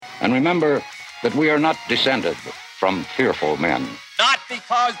And remember that we are not descended from fearful men. Not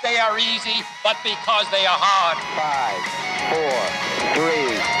because they are easy, but because they are hard. 5, 4,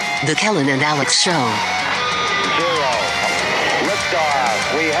 3. The Kellen and Alex Show. 0.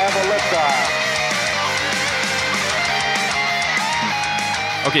 Liftoff. We have a liftoff.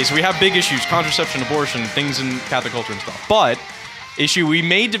 Okay, so we have big issues, contraception, abortion, things in Catholic culture and stuff. But issue we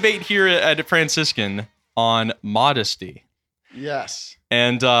may debate here at Franciscan on modesty. Yes.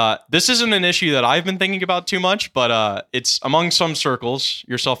 And this isn't an issue that I've been thinking about too much, but it's among some circles,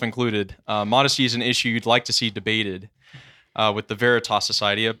 yourself included. Modesty is an issue you'd like to see debated with the Veritas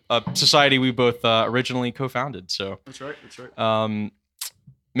Society, a society we both originally co-founded. So That's right.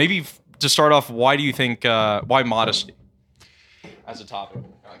 Maybe to start off, why do you think, why modesty as a topic?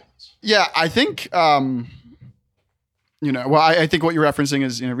 Yeah, I think, I think what you're referencing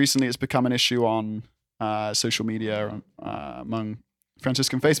is, recently it's become an issue on social media among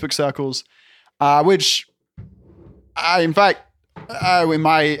Franciscan Facebook circles, which in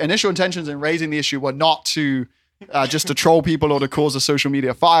my initial intentions in raising the issue were not to just to troll people or to cause a social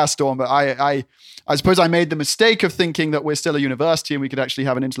media firestorm, but I suppose I made the mistake of thinking that we're still a university and we could actually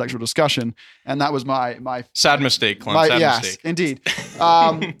have an intellectual discussion, and that was my sad mistake, Clem. Yes, mistake. Indeed.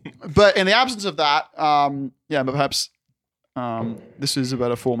 But in the absence of that, but perhaps this is a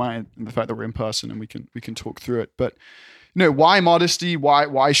better format in the fact that we're in person and we can talk through it. But why modesty?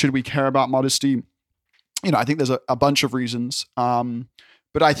 Why should we care about modesty? I think there's a bunch of reasons.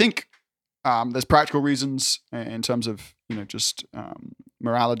 But I think there's practical reasons in terms of just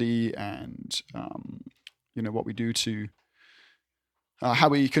morality and what we do to how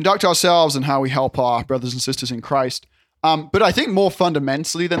we conduct ourselves and how we help our brothers and sisters in Christ. But I think more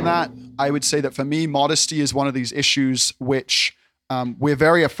fundamentally than that, I would say that for me, modesty is one of these issues which we're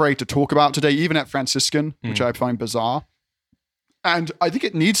very afraid to talk about today, even at Franciscan, which I find bizarre. And I think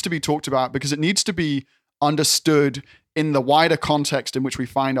it needs to be talked about because it needs to be understood in the wider context in which we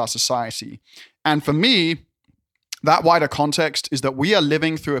find our society. And for me, that wider context is that we are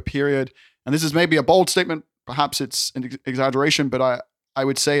living through a period, and this is maybe a bold statement, perhaps it's an exaggeration, but I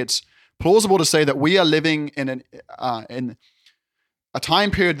would say it's plausible to say that we are living in a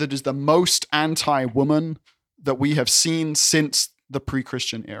time period that is the most anti-woman that we have seen since the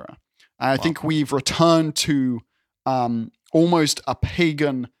pre-Christian era. And I think we've returned to almost a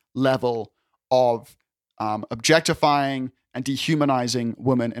pagan level of objectifying and dehumanizing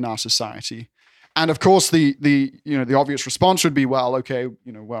women in our society. And of course, the obvious response would be,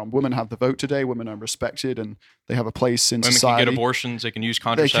 women have the vote today. Women are respected and they have a place in society. Women can get abortions. They can use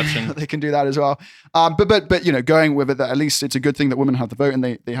contraception. They can do that as well. But going with it, that at least it's a good thing that women have the vote and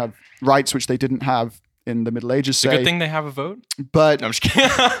they have rights which they didn't have in the Middle Ages. It's a good thing they have a vote. But no, I'm just kidding.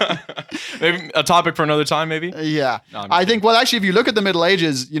 Maybe a topic for another time. Maybe. Yeah, no, I think. Well, actually, if you look at the Middle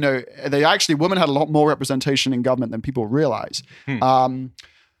Ages, women had a lot more representation in government than people realize.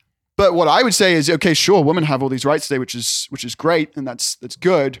 But what I would say is, okay, sure, women have all these rights today, which is great, and that's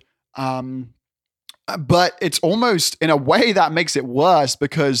good. But it's almost, in a way, that makes it worse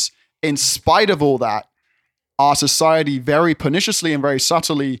because, in spite of all that, our society very perniciously and very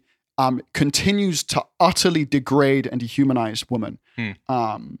subtly continues to utterly degrade and dehumanize women.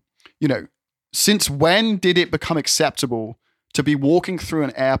 Since when did it become acceptable to be walking through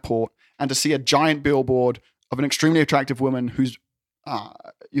an airport and to see a giant billboard of an extremely attractive woman who's,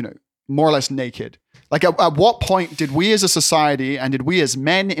 more or less naked? Like, at what point did we as a society, and did we as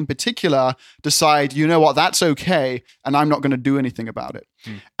men in particular, decide, that's okay, and I'm not going to do anything about it?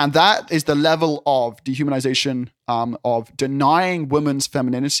 And that is the level of dehumanization, of denying women's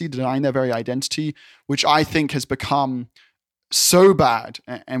femininity, denying their very identity, which I think has become so bad.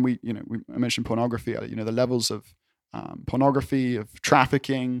 And I mentioned pornography, the levels of pornography, of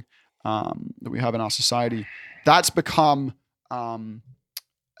trafficking that we have in our society. That's become,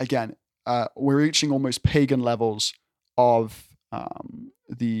 we're reaching almost pagan levels of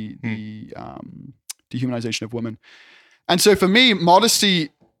the dehumanization of women. And so for me,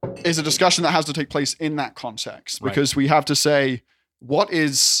 modesty is a discussion that has to take place in that context, because we have to say, what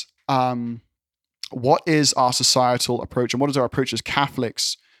is our societal approach, and what is our approach as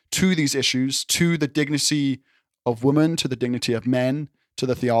Catholics to these issues, to the dignity of women, to the dignity of men, to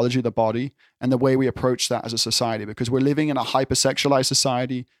the theology of the body, and the way we approach that as a society, because we're living in a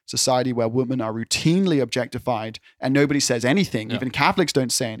hypersexualized society where women are routinely objectified and nobody says anything. Yeah. Even Catholics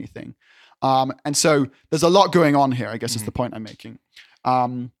don't say anything. And so there's a lot going on here, I guess is the point I'm making.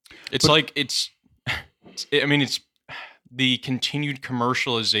 It's the continued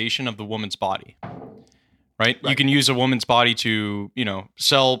commercialization of the woman's body, right? You can use a woman's body to,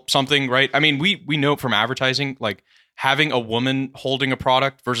 sell something, right? I mean, we know from advertising, like, having a woman holding a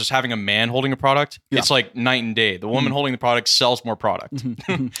product versus having a man holding a product, it's like night and day. The woman holding the product sells more product.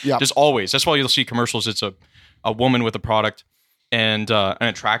 Yeah. Just always. That's why you'll see commercials. It's a woman with a product and an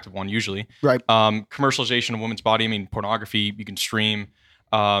attractive one usually. Right. Commercialization of women's body. I mean, pornography you can stream,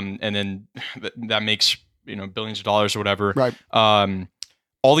 and then that makes billions of dollars or whatever. Right.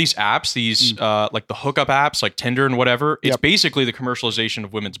 All these apps, like the hookup apps, like Tinder and whatever, it's basically the commercialization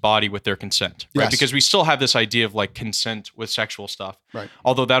of women's body with their consent, right? Yes. Because we still have this idea of like consent with sexual stuff, Right.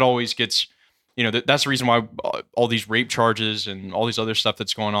 Although that always gets, that's the reason why all these rape charges and all these other stuff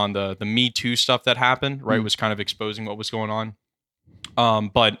that's going on, the Me Too stuff that happened, right, was kind of exposing what was going on.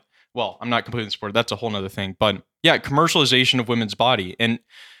 But I'm not completely supportive. That's a whole nother thing. But yeah, commercialization of women's body and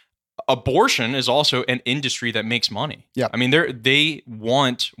abortion is also an industry that makes money. Yeah. I mean, they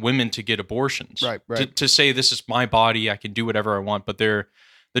want women to get abortions. Right. To say this is my body, I can do whatever I want. But the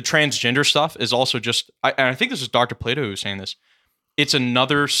transgender stuff is also just, and I think this is Dr. Plato who was saying this, it's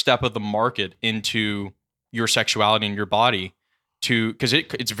another step of the market into your sexuality and your body because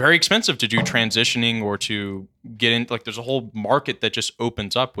it's very expensive to do transitioning or to get in. Like there's a whole market that just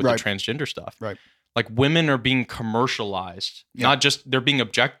opens up with the transgender stuff. Right. Like women are being commercialized, not just they're being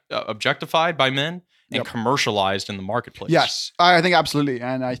objectified by men and commercialized in the marketplace. Yes, I think absolutely.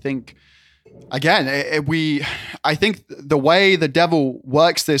 And I think, again, I think the way the devil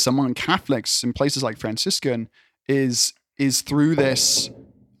works this among Catholics in places like Franciscan is through this,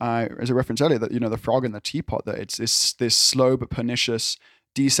 as a reference earlier, that, the frog in the teapot, that it's this slow but pernicious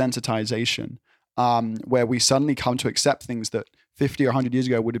desensitization where we suddenly come to accept things that 50 or 100 years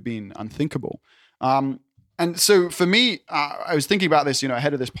ago would have been unthinkable. And so for me, I was thinking about this,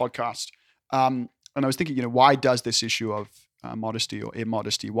 ahead of this podcast, and I was thinking, why does this issue of modesty or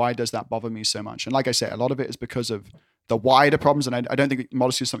immodesty, why does that bother me so much? And like I say, a lot of it is because of the wider problems, and I don't think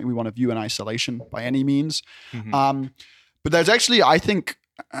modesty is something we want to view in isolation by any means. Mm-hmm. But there's actually, I think,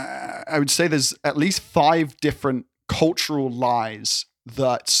 I would say there's at least 5 different cultural lies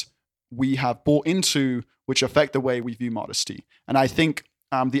that we have bought into which affect the way we view modesty. And I think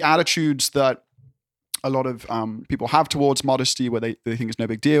the attitudes that a lot of people have towards modesty, where they think it's no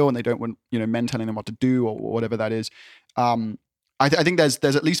big deal and they don't want men telling them what to do or whatever that is. I think there's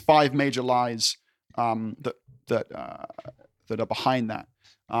at least 5 major lies that are behind that.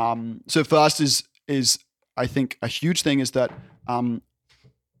 So first is I think a huge thing is that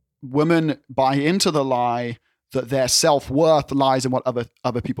women buy into the lie that their self-worth lies in what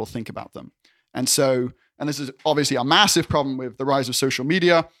other people think about them, and this is obviously a massive problem with the rise of social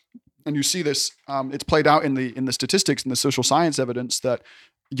media. And you see this, it's played out in the statistics and the social science evidence that,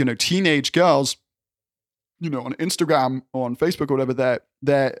 teenage girls, on Instagram or on Facebook or whatever,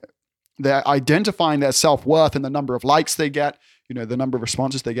 they're identifying their self-worth in the number of likes they get, the number of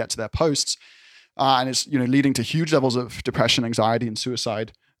responses they get to their posts. And it's, leading to huge levels of depression, anxiety, and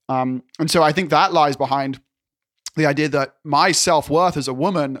suicide. And so I think that lies behind the idea that my self-worth as a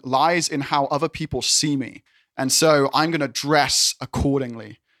woman lies in how other people see me. And so I'm going to dress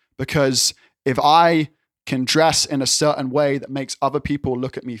accordingly. Because if I can dress in a certain way that makes other people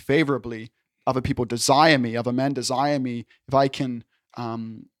look at me favorably, other people desire me, other men desire me, if I can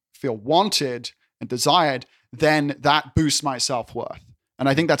feel wanted and desired, then that boosts my self-worth. And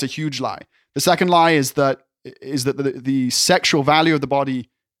I think that's a huge lie. The second lie is that the sexual value of the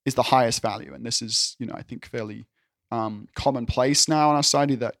body is the highest value. And this is, I think fairly commonplace now in our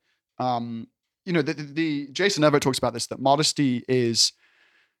society that, the Jason Everett talks about this, that modesty is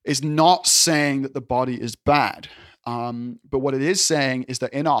not saying that the body is bad. But what it is saying is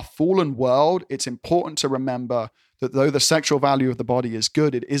that in our fallen world, it's important to remember that though the sexual value of the body is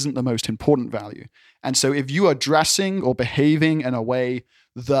good, it isn't the most important value. And so if you are dressing or behaving in a way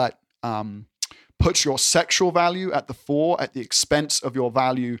that puts your sexual value at the fore at the expense of your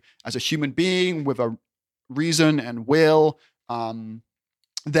value as a human being with a reason and will,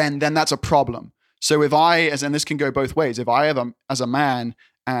 then that's a problem. So if and this can go both ways, if I as a man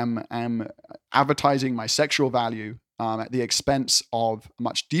am advertising my sexual value at the expense of a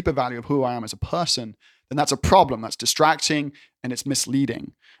much deeper value of who I am as a person, then that's a problem. That's distracting and it's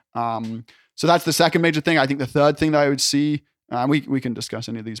misleading. So that's the second major thing. I think the third thing that I would see, we can discuss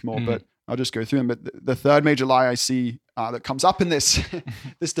any of these more, but I'll just go through them. But the third major lie I see that comes up in this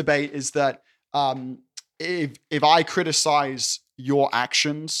this debate is that if I criticize your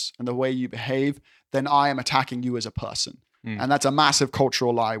actions and the way you behave, then I am attacking you as a person. And that's a massive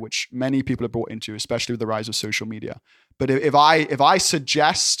cultural lie, which many people are brought into, especially with the rise of social media. But if I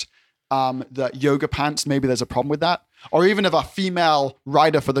suggest that yoga pants, maybe there's a problem with that, or even if a female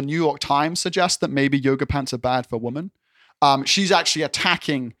writer for the New York Times suggests that maybe yoga pants are bad for women, she's actually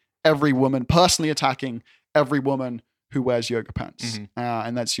attacking every woman, personally attacking every woman who wears yoga pants.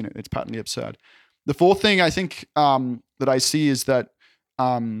 And that's, it's patently absurd. The fourth thing I think that I see is that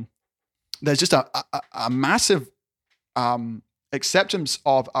there's just a massive acceptance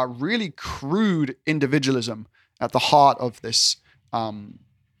of a really crude individualism at the heart of this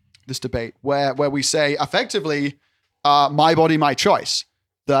this debate, where we say effectively, my body, my choice.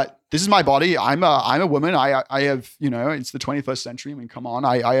 That this is my body. I'm a woman. I have, it's the 21st century. I mean, come on.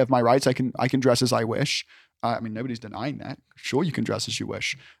 I have my rights. I can dress as I wish. I mean, nobody's denying that. Sure, you can dress as you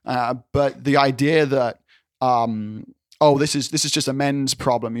wish. But the idea that this is just a men's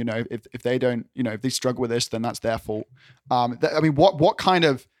problem. If they don't, if they struggle with this, then that's their fault. What kind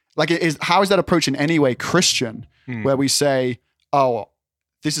of how is that approach in any way Christian? Where we say, oh,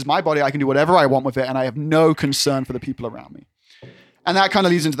 this is my body. I can do whatever I want with it, and I have no concern for the people around me. And that kind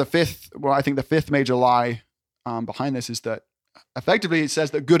of leads into the fifth major lie behind this is that effectively it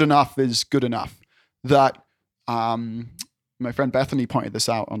says that good enough is good enough. That my friend Bethany pointed this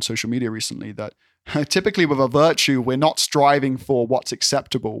out on social media recently, that typically with a virtue, we're not striving for what's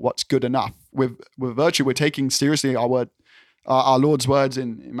acceptable, what's good enough. With virtue, we're taking seriously our Lord's words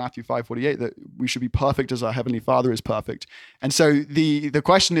in Matthew 5:48 that we should be perfect as our Heavenly Father is perfect. And so the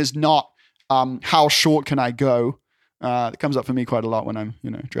question is not how short can I go? It comes up for me quite a lot when I'm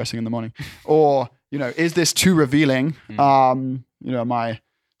dressing in the morning, or is this too revealing? My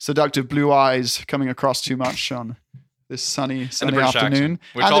seductive blue eyes coming across too much on this sunny afternoon,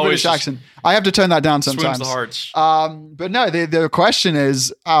 and the British accent. I have to turn that down sometimes. Swims the hearts. But no, the question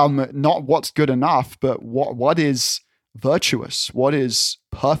is not what's good enough, but what is virtuous, what is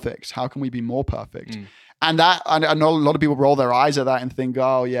perfect, how can we be more perfect? And that, I know a lot of people roll their eyes at that and think,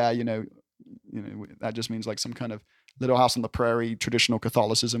 oh yeah, that just means like some kind of Little House on the Prairie traditional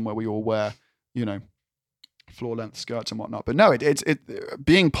Catholicism where we all wear floor length skirts and whatnot. But no, it's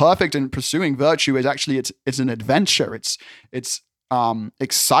being perfect and pursuing virtue is actually it's an adventure. It's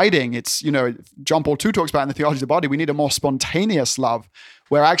exciting. It's John Paul II talks about in the Theology of the Body, we need a more spontaneous love,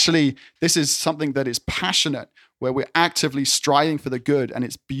 where actually this is something that is passionate, where we're actively striving for the good, and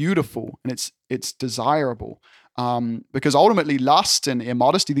it's beautiful and it's desirable. Because ultimately lust and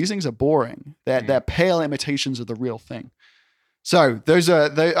immodesty, these things are boring. They're pale imitations of the real thing. So those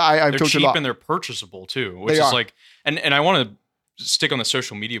are I've talked cheap a lot. And they're purchasable too, which is like, and I want to stick on the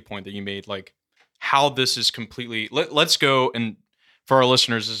social media point that you made, like how this is completely. Let's go, and for our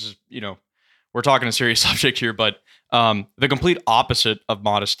listeners, this is we're talking a serious subject here, but the complete opposite of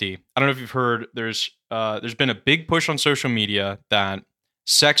modesty. I don't know if you've heard. There's been a big push on social media that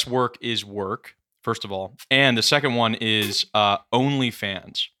sex work is work. First of all, and the second one is OnlyFans.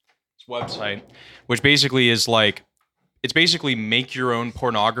 It's a website, which basically is like, it's basically make your own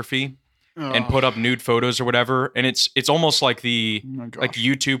pornography and put up nude photos or whatever. And it's almost like like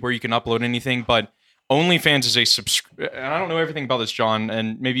YouTube where you can upload anything, but OnlyFans is and I don't know everything about this, John,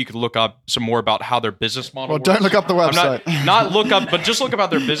 and maybe you could look up some more about how their business model works. Don't look up the website. Not look up, but just look up how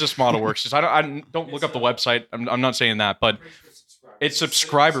their business model works. I don't look up the website. I'm not saying that, but it's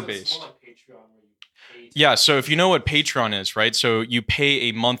subscriber based. Yeah, so if you know what Patreon is, right? So you pay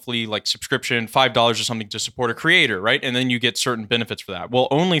a monthly subscription, $5 or something to support a creator, right? And then you get certain benefits for that. Well,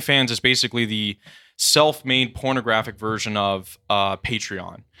 OnlyFans is basically the self-made pornographic version of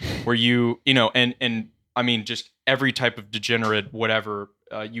Patreon, where and I mean just every type of degenerate whatever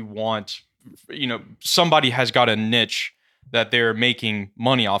you want, somebody has got a niche that they're making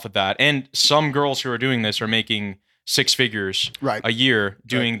money off of that. And some girls who are doing this are making six figures a year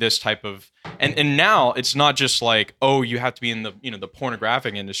doing this type of, and now it's not just like, oh, you have to be in the the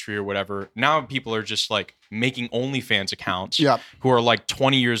pornographic industry or whatever. Now people are just like making OnlyFans accounts who are like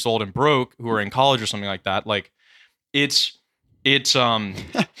 20 years old and broke, who are in college or something like that. Like it's so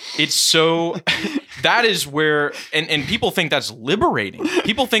that is where, and people think that's liberating.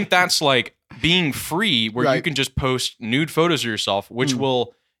 People think that's like being free, where you can just post nude photos of yourself, which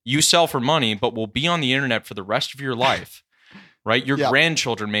you sell for money, but will be on the internet for the rest of your life, right? Your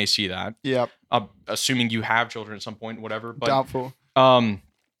grandchildren may see that. Yep. Assuming you have children at some point, whatever. But, doubtful. The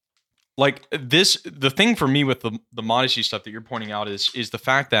thing for me with the modesty stuff that you're pointing out is the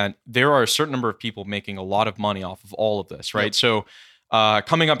fact that there are a certain number of people making a lot of money off of all of this, right? Yep. So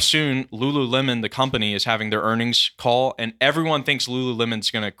coming up soon, Lululemon, the company, is having their earnings call, and everyone thinks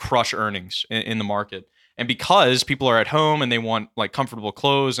Lululemon's going to crush earnings in the market. And because people are at home and they want like comfortable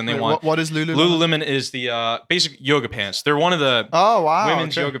clothes and they want... What is Lululemon? Lululemon is the basic yoga pants. They're one of the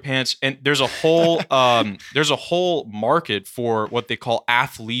women's yoga pants. And there's a whole market for what they call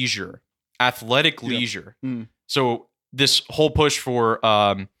athleisure, athletic leisure. So this whole push for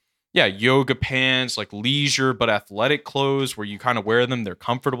yoga pants, like leisure, but athletic clothes where you kind of wear them, they're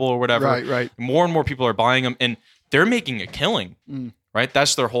comfortable or whatever. Right. More and more people are buying them. And they're making a killing, right?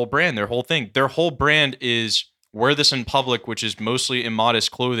 That's their whole brand, their whole thing. Their whole brand is wear this in public, which is mostly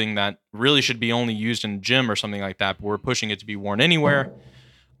immodest clothing that really should be only used in a gym or something like that, but we're pushing it to be worn anywhere.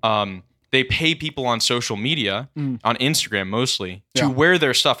 They pay people on social media, on Instagram mostly, to wear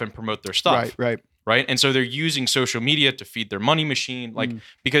their stuff and promote their stuff. Right. And so they're using social media to feed their money machine, like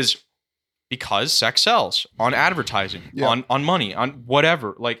because sex sells on advertising, on money, on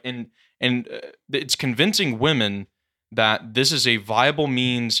whatever. Like and it's convincing women that this is a viable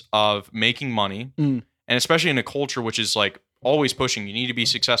means of making money. And especially in a culture which is like always pushing, you need to be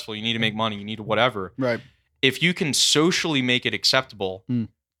successful, you need to make money, you need to whatever. Right. If you can socially make it acceptable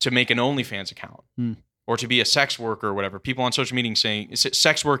to make an OnlyFans account or to be a sex worker or whatever, people on social media saying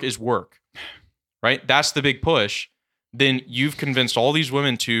sex work is work, right? That's the big push. Then you've convinced all these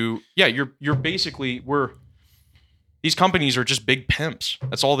women to, you're basically, these companies are just big pimps.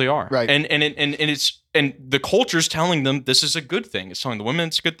 That's all they are. Right. And the culture's telling them this is a good thing. It's telling the women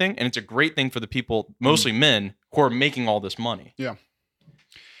it's a good thing, and it's a great thing for the people, mostly men, who are making all this money. Yeah.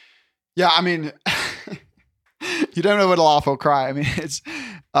 Yeah, I mean, you don't know whether to laugh or cry. I mean, it's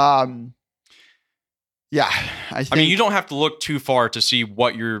I mean, you don't have to look too far to see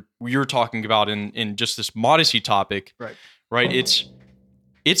what you're talking about in just this modesty topic. Right.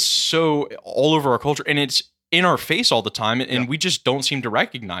 It's so all over our culture, and it's in our face all the time, and we just don't seem to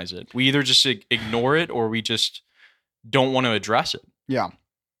recognize it. We either just ignore it or we just don't want to address it. Yeah.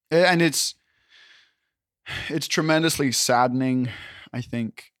 And it's tremendously saddening, I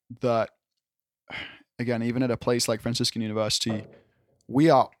think, that, again, even at a place like Franciscan University, we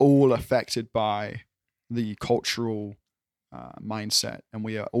are all affected by the cultural mindset, and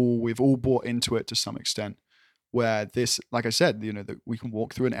we've all bought into it to some extent, where this, like I said, that we can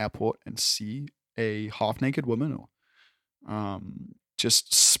walk through an airport and see a half-naked woman or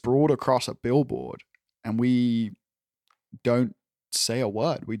just sprawled across a billboard, and we don't say a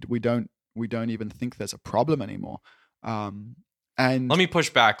word. We don't even think there's a problem anymore. And let me push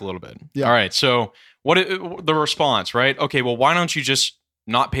back a little bit. Yeah. All right. So the response, right? Okay. Well, why don't you just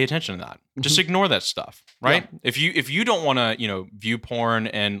not pay attention to that? Just ignore that stuff, right? Yeah. If you don't want to, view porn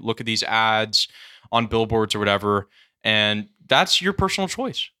and look at these ads on billboards or whatever, and that's your personal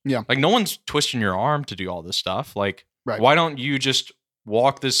choice. Yeah. Like, no one's twisting your arm to do all this stuff. Like, why don't you just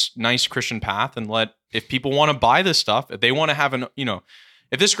walk this nice Christian path and if people want to buy this stuff, if they want to have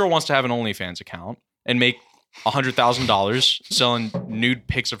if this girl wants to have an OnlyFans account and make $100,000 selling nude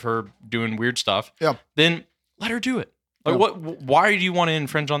pics of her doing weird stuff, then let her do it. Like, why do you want to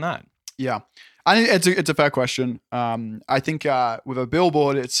infringe on that? Yeah. I think it's a fair question. I think with a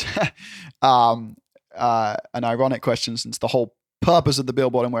billboard, it's an ironic question, since the whole purpose of the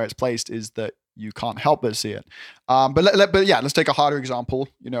billboard and where it's placed is that you can't help but see it. But let's take a harder example.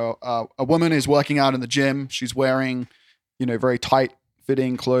 A woman is working out in the gym. She's wearing, very tight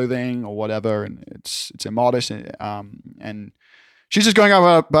fitting clothing or whatever, and it's immodest. And she's just going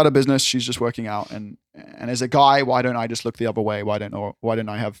about her business. She's just working out. And as a guy, why don't I just look the other way? Why don't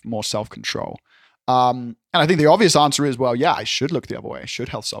I have more self-control? And I think the obvious answer is, well, yeah, I should look the other way. I should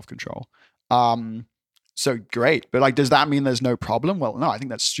have self-control. So great. But does that mean there's no problem? Well, no, I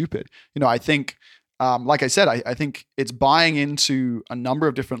think that's stupid. I think, like I said, I think it's buying into a number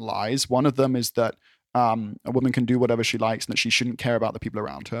of different lies. One of them is that a woman can do whatever she likes and that she shouldn't care about the people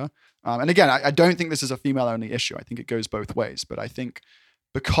around her. And again, I don't think this is a female-only issue. I think it goes both ways. But I think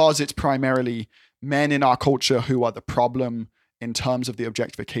because it's primarily men in our culture who are the problem in terms of the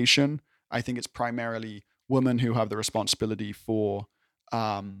objectification, I think it's primarily women who have the responsibility for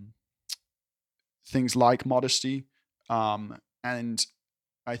things like modesty. And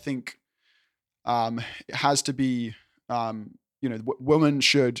I think it has to be, women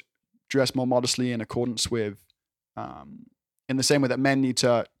should dress more modestly in accordance with, in the same way that men need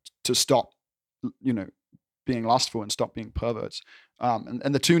to stop, being lustful and stop being perverts.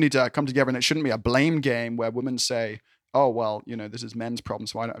 And the two need to come together, and it shouldn't be a blame game where women say, oh, well, this is men's problem,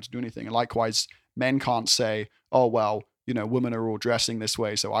 so I don't have to do anything. And likewise, men can't say, oh, well, women are all dressing this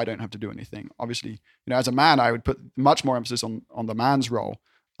way, so I don't have to do anything. Obviously, as a man, I would put much more emphasis on the man's role.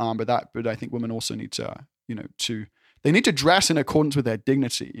 But I think women also need to, they need to dress in accordance with their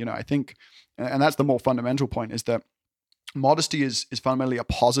dignity. I think, and that's the more fundamental point, is that modesty is fundamentally a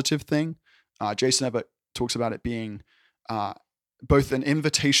positive thing. Jason Everett talks about it being both an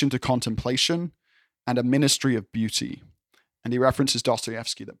invitation to contemplation and a ministry of beauty. And he references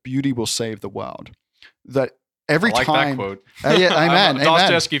Dostoevsky, that beauty will save the world. That every I like time, that quote. Amen. I'm a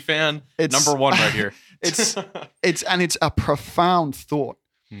Dostoevsky fan. It's number one right here. It's a profound thought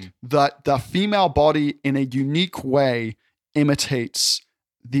that the female body in a unique way imitates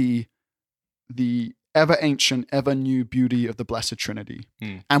the ever ancient, ever new beauty of the Blessed Trinity.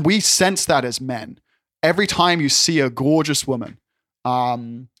 And we sense that as men. Every time you see a gorgeous woman,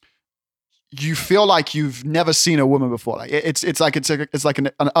 you feel like you've never seen a woman before. Like it's like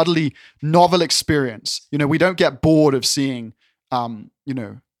an utterly novel experience. We don't get bored of seeing,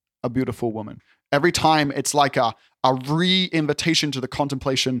 a beautiful woman. Every time it's like a re-invitation to the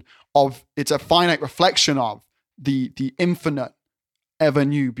contemplation of, it's a finite reflection of the infinite, ever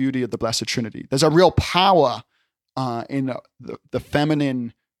new beauty of the Blessed Trinity. There's a real power in the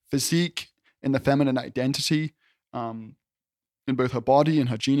feminine physique, in the feminine identity, in both her body and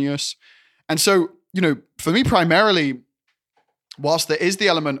her genius. And so, for me, primarily, whilst there is the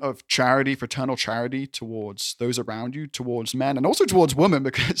element of charity, fraternal charity towards those around you, towards men, and also towards women,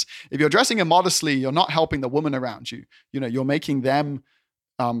 because if you're dressing immodestly, you're not helping the woman around you. You're making them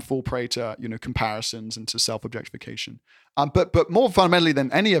fall prey to, comparisons and to self-objectification. But more fundamentally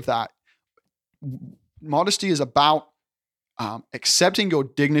than any of that, modesty is about accepting your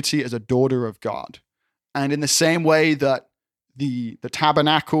dignity as a daughter of God. And in the same way that the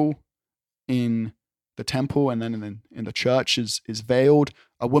tabernacle in the temple and then in the church is veiled,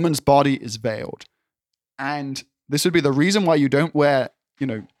 a woman's body is veiled. And this would be the reason why you don't wear,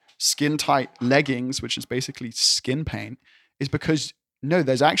 skin tight leggings, which is basically skin paint, is because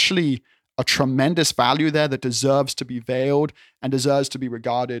there's actually a tremendous value there that deserves to be veiled and deserves to be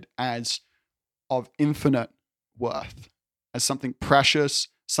regarded as of infinite worth, as something precious,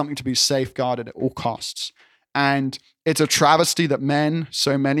 something to be safeguarded at all costs. And it's a travesty that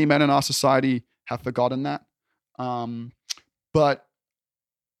so many men in our society have forgotten that. But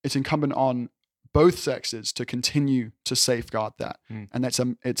it's incumbent on both sexes to continue to safeguard that. And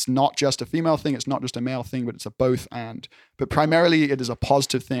it's not just a female thing, it's not just a male thing, but it's a both and. But primarily it is a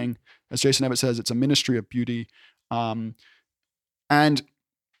positive thing. As Jason Evett says, it's a ministry of beauty. And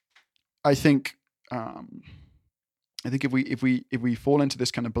I think if we fall into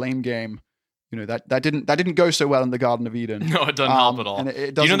this kind of blame game, that didn't go so well in the Garden of Eden. No, it doesn't help at all. And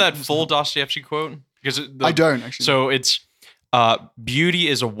it Do you know that doesn't full Dostoevsky quote? Because I don't actually. So it's beauty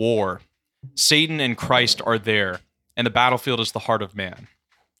is a war. Satan and Christ are there, and the battlefield is the heart of man.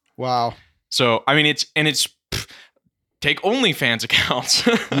 Wow. So I mean, it's take OnlyFans accounts.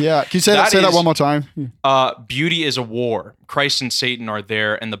 Yeah, can you say that one more time? Beauty is a war. Christ and Satan are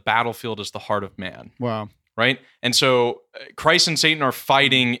there, and the battlefield is the heart of man. Wow. Right? And so Christ and Satan are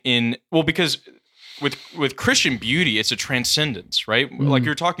fighting because with Christian beauty, it's a transcendence, right? Like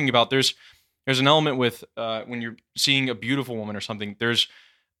you're talking about, there's an element with when you're seeing a beautiful woman or something, there's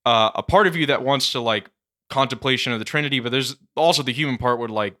a part of you that wants to like contemplation of the Trinity, but there's also the human part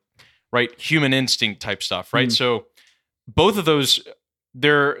where human instinct type stuff, right? So both of those,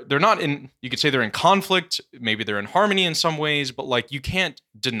 they're not in, you could say they're in conflict, maybe they're in harmony in some ways, but like you can't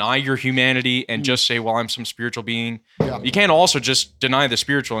deny your humanity and just say, well, I'm some spiritual being. Yeah. You can't also just deny the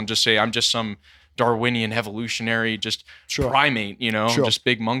spiritual and just say, I'm just some Darwinian evolutionary, just primate, just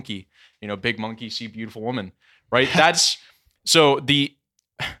big monkey, big monkey see beautiful woman, right? That's, so the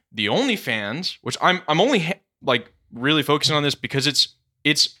OnlyFans, which I'm only really focusing on this because it's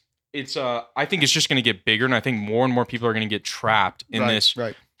I think it's just going to get bigger, and I think more and more people are going to get trapped in this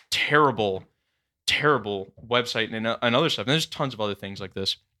terrible, terrible website and other stuff. And there's tons of other things like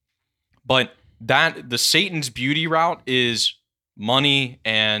this, but the Satan's beauty route is money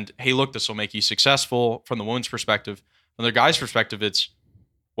and hey, look, this will make you successful. From the woman's perspective, from the guy's perspective, it's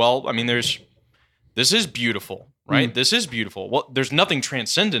this is beautiful, right? This is beautiful. Well, there's nothing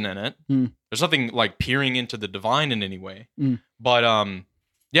transcendent in it. There's nothing like peering into the divine in any way, but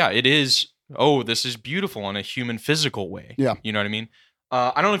yeah, it is. Oh, this is beautiful in a human physical way. Yeah. You know what I mean?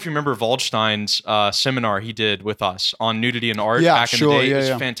 I don't know if you remember Waldstein's seminar he did with us on nudity and art back in the day.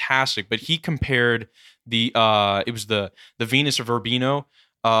 It's fantastic. But he compared it was the Venus of Urbino,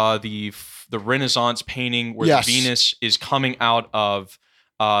 the Renaissance painting where the Venus is coming out of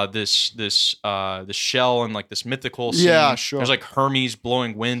this shell and like this mythical scene. Yeah, sure. There's like Hermes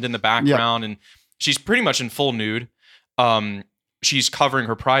blowing wind in the background, and she's pretty much in full nude. She's covering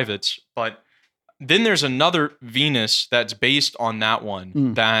her privates, but then there's another Venus that's based on that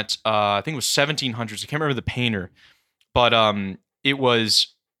one that I think it was 1700s. I can't remember the painter, but it was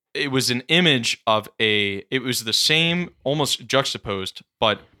an image of it was the same, almost juxtaposed,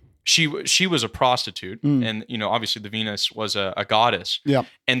 but she was a prostitute, and obviously the Venus was a goddess. Yeah,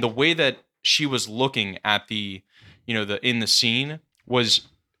 and the way that she was looking at in the scene was.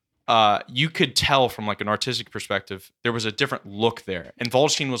 You could tell from like an artistic perspective, there was a different look there. And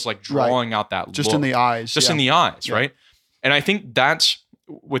Waldstein was like drawing out that just look. In the eyes. Just in the eyes, right? And I think that's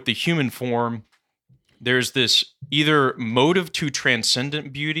with the human form, there's this either motive to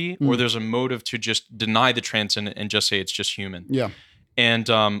transcendent beauty or there's a motive to just deny the transcendent and just say it's just human. Yeah. And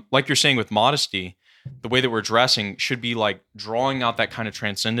like you're saying with modesty, the way that we're dressing should be like drawing out that kind of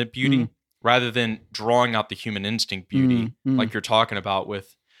transcendent beauty rather than drawing out the human instinct beauty like you're talking about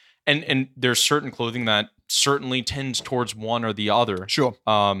with, and there's certain clothing that certainly tends towards one or the other. Sure.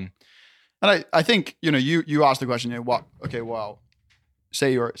 And I think, you asked the question,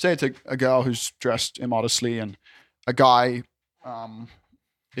 say it's a girl who's dressed immodestly and a guy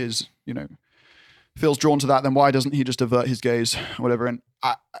is, feels drawn to that, then why doesn't he just avert his gaze or whatever? And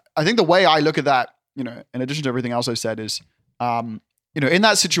I think the way I look at that, in addition to everything else I said is, in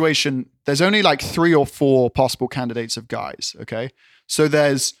that situation, there's only like 3 or 4 possible candidates of guys. Okay. So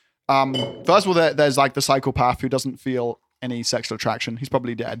there's, first of all, there's like the psychopath who doesn't feel any sexual attraction. He's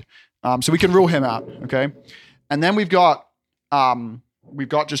probably dead. So we can rule him out. Okay. And then we've got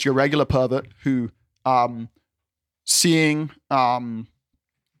just your regular pervert who, seeing the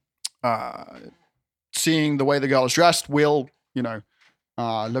way the girl is dressed will,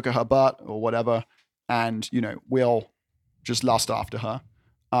 look at her butt or whatever, and, will just lust after her.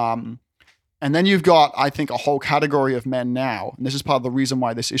 And then you've got, I think, a whole category of men now, and this is part of the reason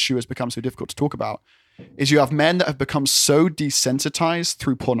why this issue has become so difficult to talk about, is you have men that have become so desensitized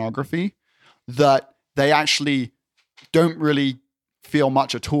through pornography that they actually don't really feel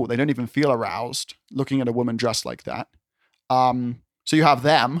much at all. They don't even feel aroused looking at a woman dressed like that. So you have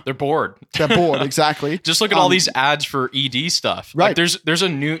them. They're bored. They're bored, exactly. Just look at all these ads for ED stuff. Right. Like there's a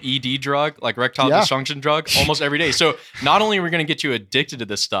new ED drug, like erectile dysfunction drug, almost every day. So not only are we going to get you addicted to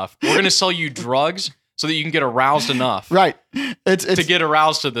this stuff, we're going to sell you drugs so that you can get aroused enough. Right. It's to get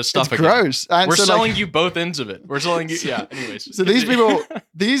aroused to this stuff it's again. Gross. And we're so selling you both ends of it. We're selling you, anyways. So these people,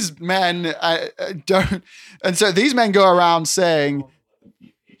 these men don't, and so these men go around saying,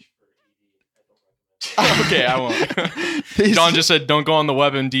 okay, I won't. John just said, don't go on the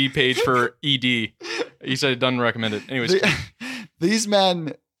WebMD page for ED. He said, doesn't recommend it. Anyways. These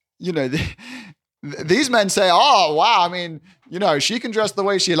men, these men say, oh, wow, I mean, she can dress the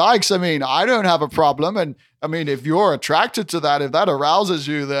way she likes. I mean, I don't have a problem. And I mean, if you're attracted to that, if that arouses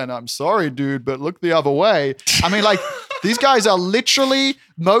you, then I'm sorry, dude, but look the other way. I mean, like, these guys are literally,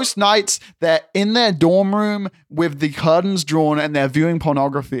 most nights, they're in their dorm room with the curtains drawn and they're viewing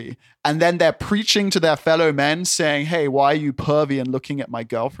pornography. And then they're preaching to their fellow men saying, hey, why are you pervy and looking at my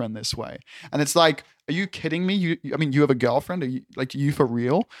girlfriend this way? And it's like, are you kidding me? You have a girlfriend? Are you for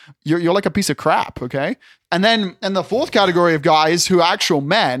real? You're like a piece of crap, okay? And then, and the fourth category of guys who are actual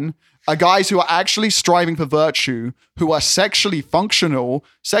men are guys who are actually striving for virtue, who are sexually functional,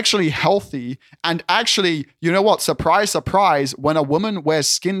 sexually healthy, and actually, you know what? Surprise, surprise, when a woman wears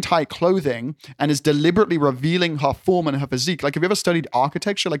skin-tight clothing and is deliberately revealing her form and her physique, like have you ever studied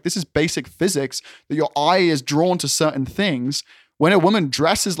architecture? Like this is basic physics, that your eye is drawn to certain things. When a woman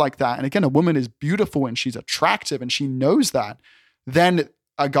dresses like that, and again, a woman is beautiful and she's attractive and she knows that, then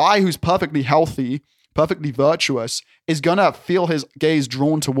a guy who's perfectly healthy, perfectly virtuous, is gonna feel his gaze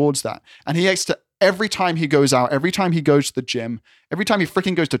drawn towards that. And he has to, every time he goes out, every time he goes to the gym, every time he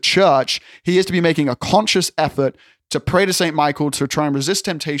freaking goes to church, he is to be making a conscious effort to pray to St. Michael, to try and resist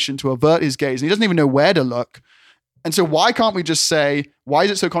temptation, to avert his gaze. And he doesn't even know where to look. And so why can't we just say, why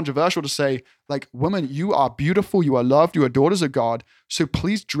is it so controversial to say, like, women, you are beautiful, you are loved, you are daughters of God, so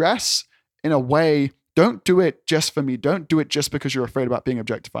please dress in a way, don't do it just for me, don't do it just because you're afraid about being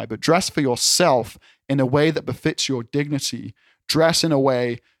objectified, but dress for yourself in a way that befits your dignity. Dress in a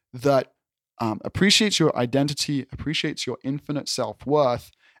way that appreciates your identity, appreciates your infinite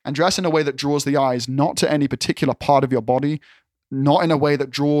self-worth, and dress in a way that draws the eyes not to any particular part of your body, not in a way that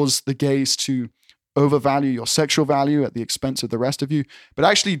draws the gaze to overvalue your sexual value at the expense of the rest of you, but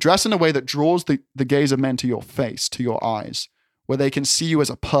actually dress in a way that draws the gaze of men to your face, to your eyes, where they can see you as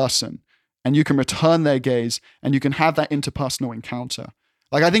a person and you can return their gaze and you can have that interpersonal encounter.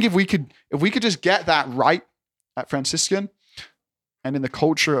 Like, I think if we could just get that right at Franciscan and in the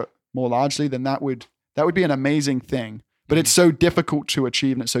culture more largely, then that would be an amazing thing. But it's so difficult to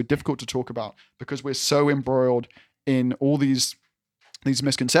achieve and it's so difficult to talk about because we're so embroiled in all these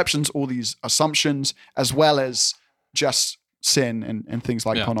misconceptions, all these assumptions, as well as just sin and things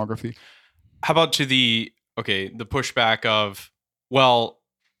like pornography. How about to the pushback of, well,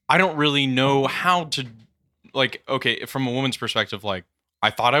 I don't really know how to, like, okay, from a woman's perspective, like, I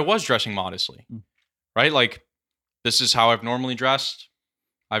thought I was dressing modestly, right? Like, this is how I've normally dressed.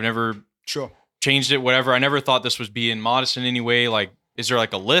 I've never changed it, whatever. I never thought this was being modest in any way. Like, is there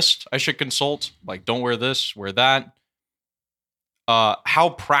like a list I should consult? Like, don't wear this, wear that.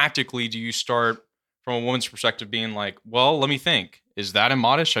 How practically do you start from a woman's perspective being like, well, let me think. is that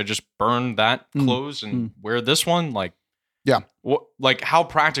immodest? Should I just burn that clothes and wear this one? Like, yeah. What, like, how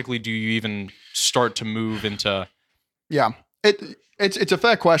practically do you even start to move into? Yeah, it's a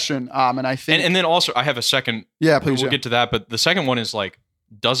fair question. And I think, and then also I have a second. Yeah, please. We'll get to that, but the second one is like,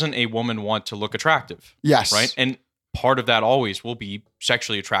 doesn't a woman want to look attractive? Yes. Right. And part of that always will be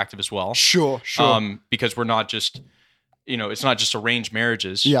sexually attractive as well. Sure. Because we're not just, it's not just arranged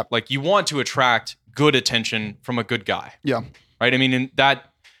marriages. Yeah. Like you want to attract good attention from a good guy. Yeah. Right. I mean, and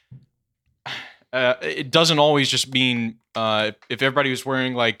that it doesn't always just mean if everybody was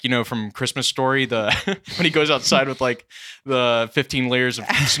wearing like, from Christmas Story, when he goes outside with like the 15 layers of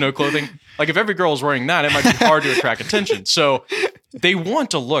snow clothing, like if every girl is wearing that, it might be hard to attract attention. So they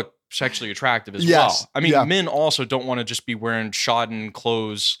want to look sexually attractive as well. I mean, men also don't want to just be wearing shodden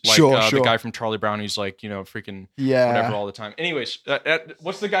clothes like the guy from Charlie Brown who's like, freaking whatever all the time. Anyways,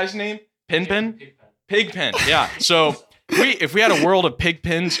 what's the guy's name? Pigpen. Yeah. So if we had a world of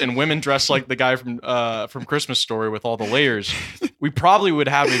pigpens and women dressed like the guy from Christmas Story with all the layers, we probably would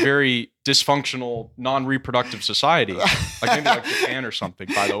have a very dysfunctional, non-reproductive society, like maybe like Japan or something.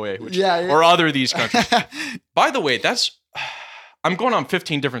 By the way, or other of these countries. By the way, I'm going on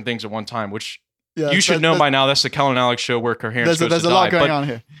 15 different things at one time, which you should know by now. That's the Kellen and Alex show where coherence goes to die. There's a lot going on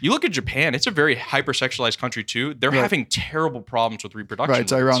here. You look at Japan; it's a very hypersexualized country too. They're having terrible problems with reproduction. Right,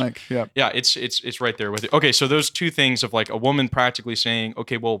 it's ironic. Yeah, yeah, it's right there with it. Okay, so those two things of like a woman practically saying,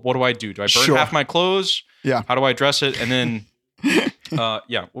 "Okay, well, what do I do? Do I burn half my clothes? Yeah. How do I dress it?" And then,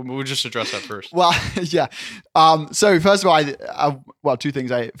 we'll just address that first. Well, yeah. So first of all, two things.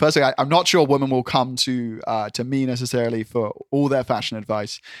 Firstly, I'm not sure women will come to me necessarily for all their fashion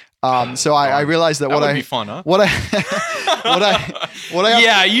advice. So I realized that would be fun, huh? What I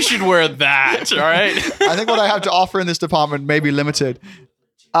yeah, you should wear that. All right. I think what I have to offer in this department may be limited.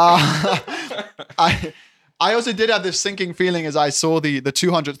 I also did have this sinking feeling as I saw the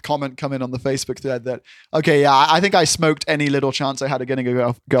 200th comment come in on the Facebook thread that, okay, yeah, I think I smoked any little chance I had of getting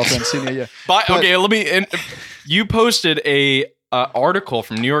a girlfriend senior year. You posted a article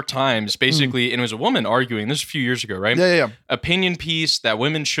from New York Times, basically, and it was a woman arguing, this was a few years ago, right? Yeah. Opinion piece that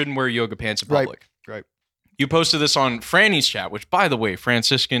women shouldn't wear yoga pants in public. Right. You posted this on Franny's chat, which, by the way,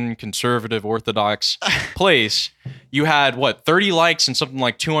 Franciscan, conservative, Orthodox place. You had, 30 likes and something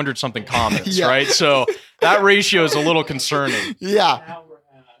like 200 something comments, right? So that ratio is a little concerning. Yeah. Now we're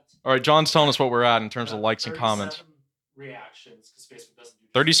at All right, John's telling us what we're at in terms of likes and comments. reactions, because Facebook doesn't do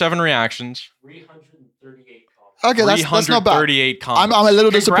 37 reactions. 338 comments. Okay, that's not bad. 338 comments. I'm a little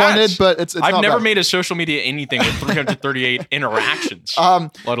Congrats. disappointed, but it's I've not never bad. made a social media anything with 338 interactions,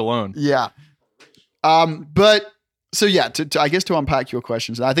 let alone. Yeah. But so yeah, I guess to unpack your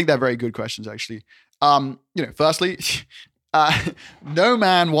questions, and I think they're very good questions actually. Firstly, no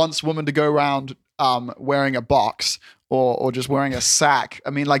man wants women to go around wearing a box or just wearing a sack. I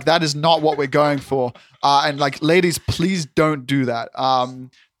mean, like that is not what we're going for. And like, ladies, please don't do that.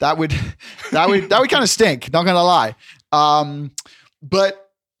 That would kind of stink. Not gonna lie.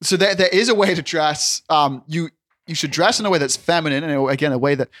 But so there is a way to dress. You should dress in a way that's feminine, and again, a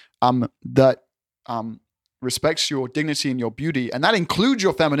way that respects your dignity and your beauty, and that includes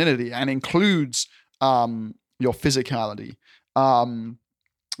your femininity and includes your physicality.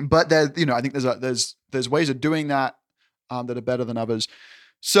 But there, I think there's ways of doing that that are better than others.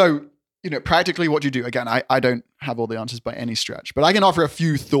 So, practically what you do, again, I don't have all the answers by any stretch, but I can offer a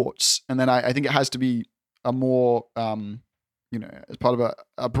few thoughts, and then I think it has to be a more, as part of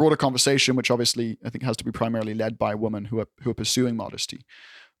a broader conversation, which obviously I think has to be primarily led by women who are pursuing modesty.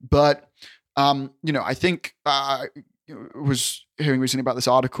 But, I think I was hearing recently about this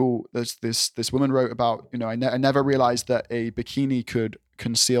article that this woman wrote about, I never realized that a bikini could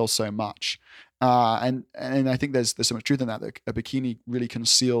conceal so much. And I think there's so much truth in that a bikini really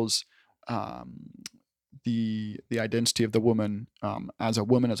conceals the identity of the woman as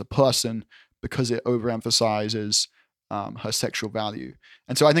a person, because it overemphasizes her sexual value.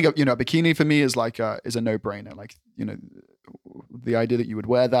 And so I think a bikini for me is is a no-brainer. Like, the idea that you would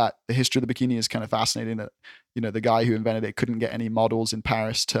wear that, the history of the bikini is kind of fascinating. That the guy who invented it couldn't get any models in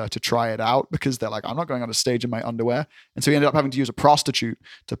Paris to try it out because they're like, I'm not going on a stage in my underwear, and so he ended up having to use a prostitute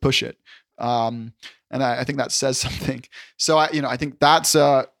to push it. And I think that says something. So I think that's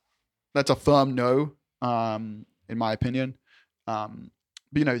a firm no, in my opinion. But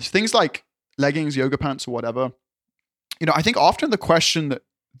things like leggings, yoga pants, or whatever. I think often the question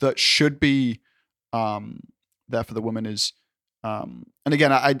that should be there for the woman is, and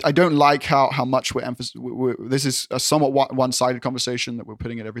again, I don't like how much we're emphasizing. This is a somewhat one-sided conversation that we're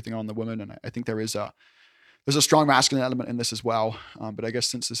putting everything on the woman, and I think there's a strong masculine element in this as well. But I guess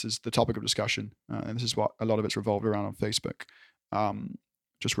since this is the topic of discussion, and this is what a lot of it's revolved around on Facebook,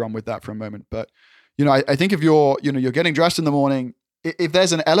 just run with that for a moment. But I think if you're getting dressed in the morning, if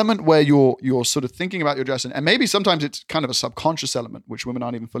there's an element where you're sort of thinking about your dress, and maybe sometimes it's kind of a subconscious element which women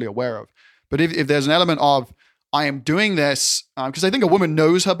aren't even fully aware of, but if there's an element of I am doing this because I think a woman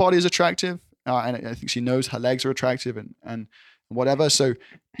knows her body is attractive, and I think she knows her legs are attractive and whatever. So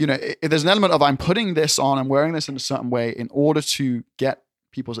if there's an element of I'm putting this on, I'm wearing this in a certain way in order to get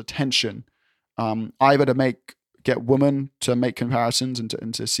people's attention, either to get women to make comparisons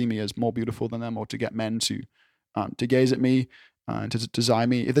and to see me as more beautiful than them, or to get men to gaze at me and to desire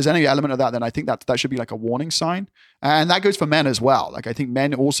me. If there's any element of that, then I think that should be like a warning sign. And that goes for men as well. Like I think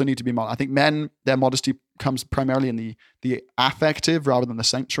men also need to be modest. I think men, their modesty comes primarily in the affective rather than the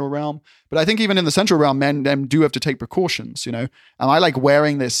sensual realm. But I think even in the sensual realm, men do have to take precautions, Am I like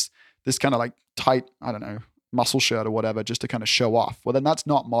wearing this kind of like tight, I don't know, muscle shirt or whatever just to kind of show off? Well, then that's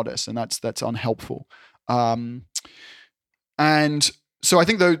not modest, and that's unhelpful. And so I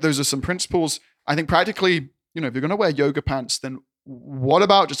think those are some principles. I think practically, if you're going to wear yoga pants, then what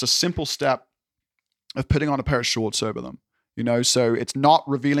about just a simple step of putting on a pair of shorts over them? So it's not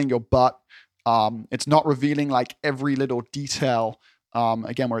revealing your butt. It's not revealing like every little detail.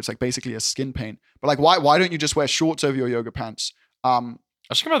 Again, where it's like basically a skin paint. But like, why don't you just wear shorts over your yoga pants? I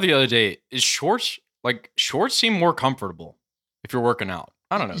was thinking about the other day. Is shorts seem more comfortable if you're working out?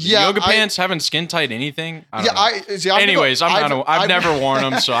 I don't know. Yeah, yoga pants having skin tight anything? I don't know. Anyways, I've never worn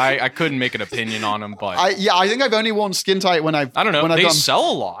them, so I couldn't make an opinion on them. But I think I've only worn skin tight when I've. I don't know. When They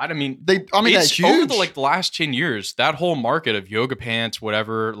sell a lot. I mean, they're huge. Over the last 10 years, that whole market of yoga pants,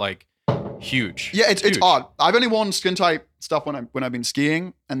 whatever, like huge. Yeah, it's odd. I've only worn skin tight stuff when I've been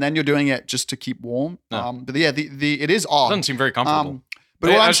skiing, and then you're doing it just to keep warm. No. But yeah, it is odd. It doesn't seem very comfortable.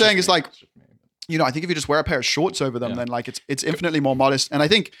 But what I'm saying is like, I think if you just wear a pair of shorts over them, then like it's infinitely more modest. And I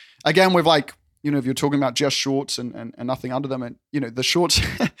think again with like, if you're talking about just shorts and nothing under them, and the shorts,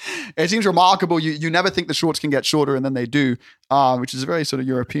 it seems remarkable. You never think the shorts can get shorter, and then they do, which is a very sort of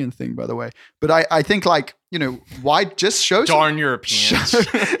European thing, by the way. But I think like, why just show darn Europeans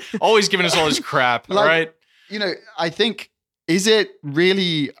always giving us all this crap, like, right? I think, is it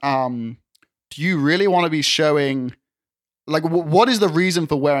really? Do you really want to be showing? Like, what is the reason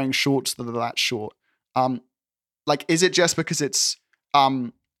for wearing shorts that are that short? Like, is it just because it's,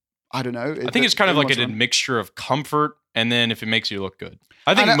 I don't know. I think it's kind of like a mixture of comfort, and then if it makes you look good.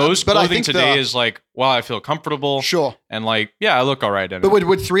 I think most clothing today is like, wow, I feel comfortable. Sure. And like, yeah, I look all right. But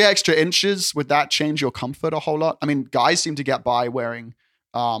with 3 extra inches, would that change your comfort a whole lot? I mean, guys seem to get by wearing,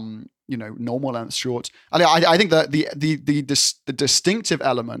 normal length shorts. I think that the distinctive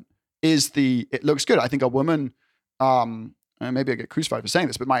element is it looks good. I think a woman, and maybe I get crucified for saying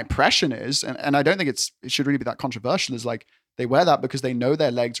this, but my impression is, and I don't think it should really be that controversial, is like they wear that because they know their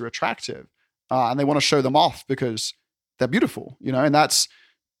legs are attractive, and they want to show them off because they're beautiful, and that's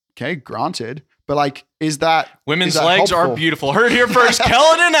okay, granted. But like, is that women's legs helpful? Are beautiful? Heard here first,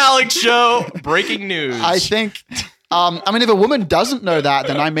 Kellen and Alex show. Breaking news. I think, I mean, if a woman doesn't know that,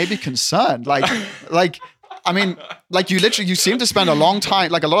 then I may be concerned. Like. I mean, like you seem to spend a long time,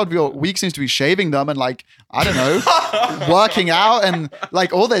 like a lot of your week seems to be shaving them and like, I don't know, working out and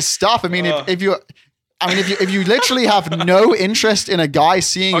like all this stuff. I mean, if you literally have no interest in a guy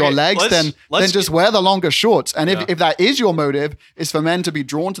seeing your legs, then just wear the longer shorts. And if that is your motive, is for men to be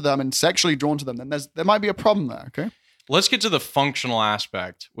drawn to them and sexually drawn to them, then there might be a problem there. Okay. Let's get to the functional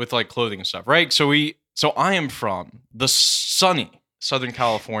aspect with like clothing and stuff, right? So I am from the sunny Southern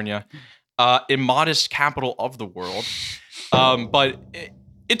California. Immodest capital of the world, but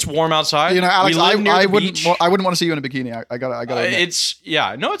it's warm outside. Alex, I wouldn't want to see you in a bikini. I gotta. It's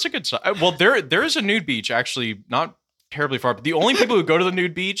a good side. Well, there is a nude beach actually, not terribly far, but the only people who go to the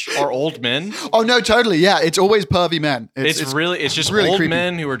nude beach are old men. Oh no, totally. Yeah, it's always pervy men. It's just really old creepy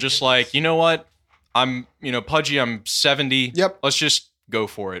men who are just like, you know what, I'm pudgy. I'm 70. Yep. Let's just go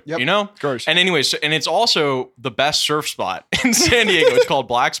for it. Yep. Gross. And anyways, and it's also the best surf spot in San Diego. It's called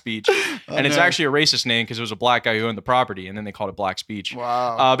Black's Beach. And it's actually a racist name because it was a black guy who owned the property, and then they called it Black's Beach.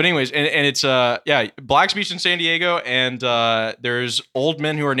 Wow. But anyways, and it's Black's Beach in San Diego, and there's old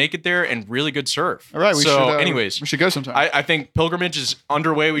men who are naked there and really good surf. All right. We should go sometime. I think pilgrimage is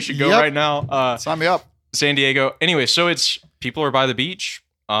underway. We should go right now. Sign me up. San Diego. Anyway, so it's people are by the beach.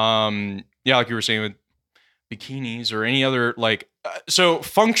 Like you were saying with bikinis or any other like. So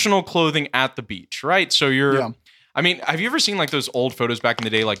functional clothing at the beach, right? So I mean, have you ever seen like those old photos back in the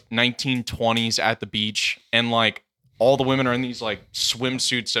day, like 1920s at the beach, and like all the women are in these like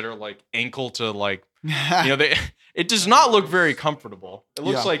swimsuits that are like ankle to like, it does not look very comfortable. It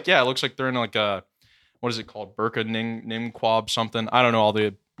looks like, it looks like they're in like a, what is it called? Burqa Ning Quab something. I don't know all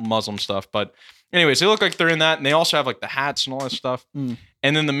the Muslim stuff. But anyways, they look like they're in that, and they also have like the hats and all that stuff. And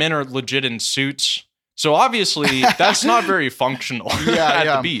then the men are legit in suits. So obviously that's not very functional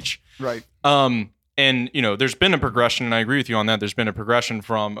at the beach. Right. And there's been a progression, and I agree with you on that. There's been a progression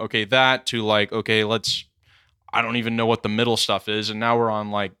from that to like, okay, I don't even know what the middle stuff is, and now we're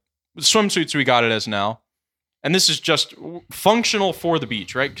on like swimsuits. We got it as now, and this is just functional for the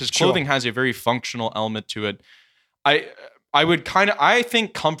beach, right? Because clothing has a very functional element to it. I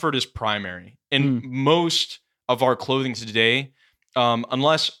think comfort is primary in most of our clothing today,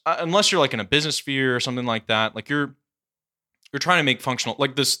 unless you're like in a business sphere or something like that. Like you're trying to make functional.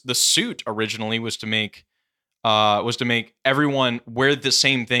 Like the suit originally was to make everyone wear the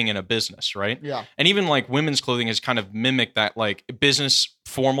same thing in a business, right? Yeah. And even like women's clothing has kind of mimicked that, like business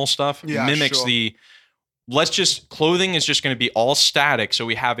formal stuff mimics clothing is just going to be all static, so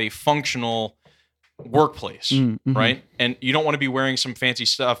we have a functional workplace, right? And you don't want to be wearing some fancy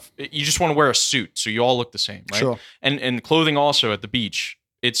stuff. You just want to wear a suit, so you all look the same, right? Sure. And clothing also at the beach,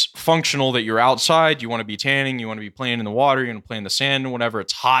 it's functional that you're outside. You want to be tanning. You want to be playing in the water. You want to play in the sand and whatever.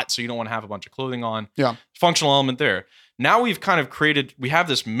 It's hot, so you don't want to have a bunch of clothing on. Yeah. Functional element there. Now we've kind of we have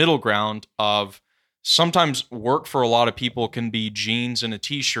this middle ground of sometimes work for a lot of people can be jeans and a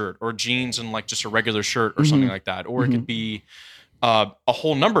t-shirt, or jeans and like just a regular shirt or something like that. Or it could be a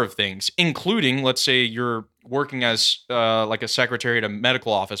whole number of things, including, let's say you're working as like a secretary at a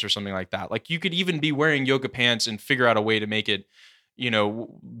medical office or something like that. Like you could even be wearing yoga pants and figure out a way to make it,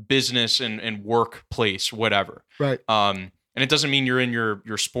 business and workplace, whatever. Right. And it doesn't mean you're in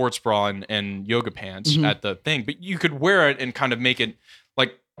your sports bra and yoga pants at the thing, but you could wear it and kind of make it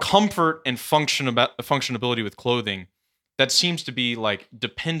like comfort and functionability with clothing. That seems to be like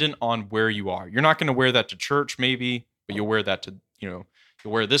dependent on where you are. You're not going to wear that to church, maybe, but you'll wear that to, you'll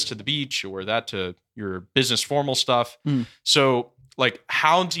wear this to the beach. You'll wear that to your business formal stuff. So like,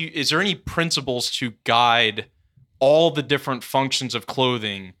 is there any principles to guide all the different functions of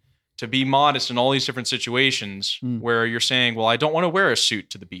clothing to be modest in all these different situations where you're saying, well, I don't want to wear a suit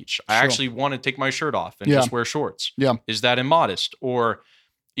to the beach. I actually want to take my shirt off and just wear shorts. Yeah. Is that immodest? Or,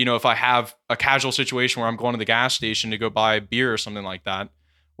 if I have a casual situation where I'm going to the gas station to go buy beer or something like that,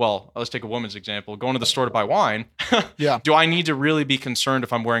 well, let's take a woman's example, going to the store to buy wine. Do I need to really be concerned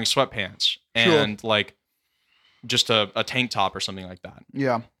if I'm wearing sweatpants and like just a tank top or something like that?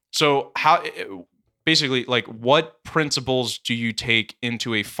 Yeah. So basically, like, what principles do you take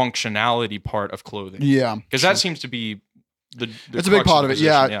into a functionality part of clothing? Yeah, because that seems to be it's a big part of it.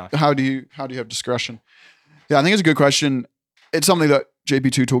 Yeah. How do you have discretion? Yeah, I think it's a good question. It's something that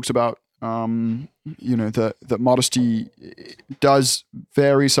JP2 talks about. That modesty does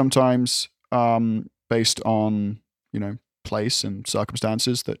vary sometimes based on place and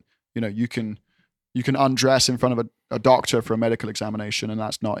circumstances. That you can undress in front of a doctor for a medical examination, and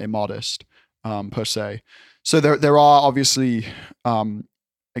that's not immodest. Per se. So there are obviously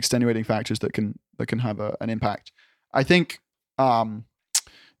extenuating factors that can have an impact. I think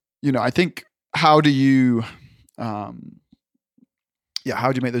I think how do you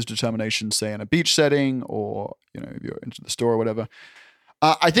make those determinations, say in a beach setting, or if you're into the store or whatever.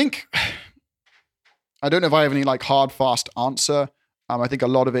 I think I don't know if I have any like hard fast answer. I think a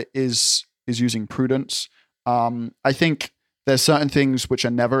lot of it is using prudence. I think there's certain things which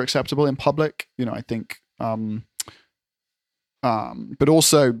are never acceptable in public, I think, but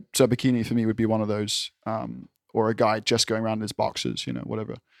also, so bikini for me would be one of those, or a guy just going around in his boxers,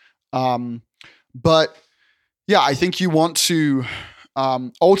 whatever. But yeah, I think you want to,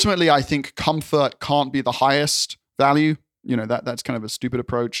 ultimately, I think comfort can't be the highest value. That's kind of a stupid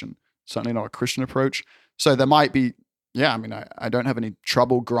approach and certainly not a Christian approach. So there might be, I don't have any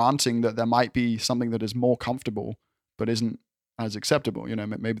trouble granting that there might be something that is more comfortable, but isn't as acceptable.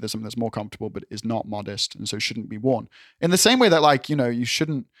 Maybe there's something that's more comfortable but is not modest and so shouldn't be worn. In the same way that you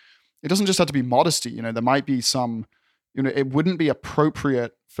shouldn't, it doesn't just have to be modesty. There might be some, it wouldn't be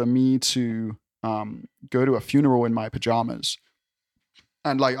appropriate for me to go to a funeral in my pajamas.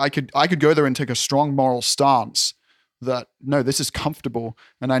 And like I could go there and take a strong moral stance that no, this is comfortable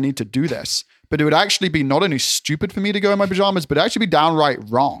and I need to do this. But it would actually be not only stupid for me to go in my pajamas, but actually be downright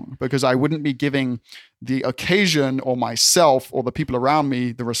wrong, because I wouldn't be giving the occasion or myself or the people around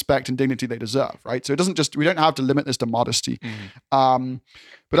me the respect and dignity they deserve, right? So we don't have to limit this to modesty. But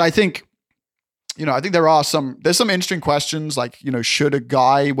I think, I think there's some interesting questions like, should a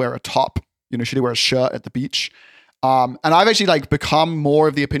guy wear a top? Should he wear a shirt at the beach? And I've actually become more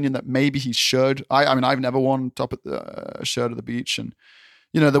of the opinion that maybe he should. I mean, I've never worn top at the shirt at the beach, and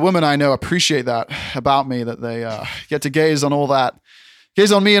the women I know appreciate that about me, that they get to gaze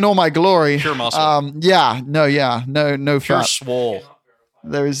on me in all my glory. Pure muscle. No Pure fat. swole.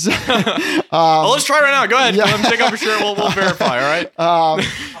 There is. Oh, let's try right now. Go ahead. Yeah. Let me take off your shirt. We'll verify. All right.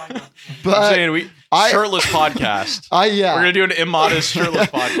 But I'm saying shirtless podcast. We're gonna do an immodest shirtless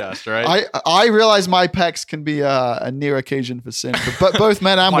podcast. All right. I realize my pecs can be a near occasion for sin, but both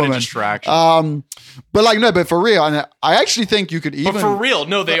men and What a women. distraction. But for real, and I actually think you could even. But for real,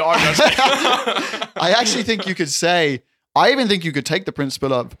 no, they are. I actually think you could say. I even think you could take the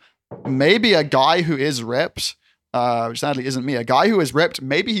principle of maybe a guy who is ripped, which sadly isn't me. A guy who is ripped,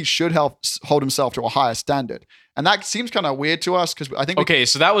 maybe he should hold himself to a higher standard, and that seems kind of weird to us because I think. Okay,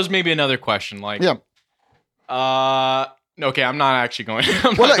 so that was maybe another question. Like, yeah. Okay, I'm not actually going.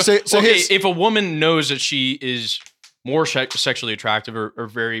 If a woman knows that she is more sexually attractive or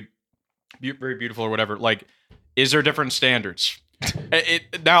very, very beautiful or whatever, like, is there different standards?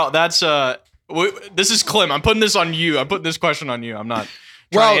 This is Clem. I'm putting this on you. I'm putting this question on you. I'm not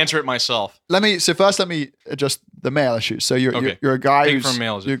trying to answer it myself. Let me adjust the male issue. So you're a guy you're a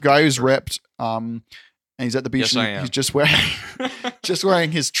guy who's ripped, and he's at the beach. Yes, I am. He's just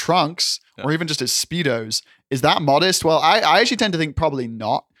wearing his trunks or even just his Speedos. Is that modest? Well, I actually tend to think probably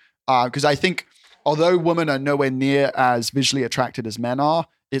not, because I think although women are nowhere near as visually attracted as men are,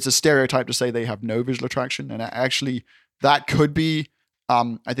 it's a stereotype to say they have no visual attraction, and actually that could be,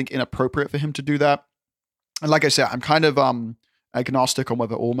 I think, inappropriate for him to do that. And like I said, I'm kind of agnostic on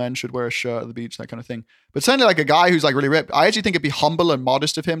whether all men should wear a shirt at the beach, that kind of thing. But certainly like a guy who's like really ripped, I actually think it'd be humble and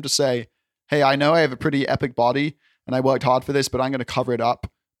modest of him to say, hey, I know I have a pretty epic body and I worked hard for this, but I'm going to cover it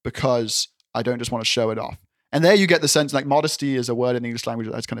up because I don't just want to show it off. And there you get the sense, like, modesty is a word in the English language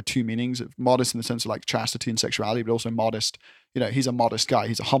that has kind of two meanings. Modest in the sense of like chastity and sexuality, but also modest. He's a modest guy.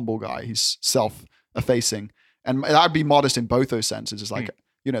 He's a humble guy. He's self-effacing. And that would be modest in both those senses. It's like,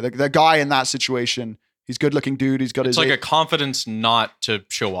 the guy in that situation, he's a good-looking dude. He's got it's like a confidence not to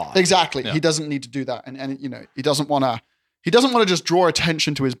show off. Exactly. Yeah. He doesn't need to do that. And he doesn't want to just draw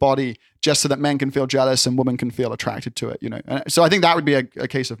attention to his body just so that men can feel jealous and women can feel attracted to it, And so I think that would be a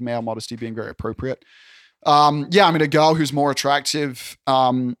case of male modesty being very appropriate. A girl who's more attractive,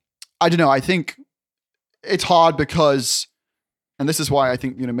 I don't know. I think it's hard because, and this is why I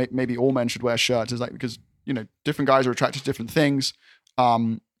think, maybe all men should wear shirts, is like, because, different guys are attracted to different things.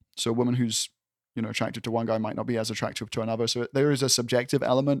 So a woman who's, attracted to one guy might not be as attractive to another. So there is a subjective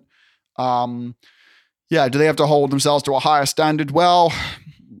element. Do they have to hold themselves to a higher standard? Well,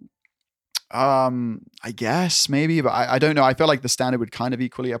 I guess maybe, but I don't know. I feel like the standard would kind of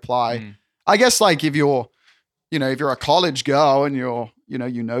equally apply. I guess like if you're a college girl and you're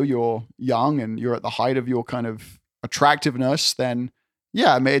young and you're at the height of your kind of attractiveness, then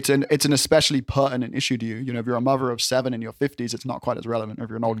yeah, I mean, it's an especially pertinent issue to you. If you're a mother of 7 in your 50s, it's not quite as relevant. Or if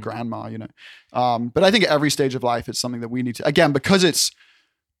you're an old grandma, But I think at every stage of life, it's something that we need to, again, because it's,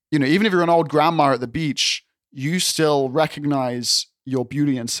 even if you're an old grandma at the beach, you still recognize your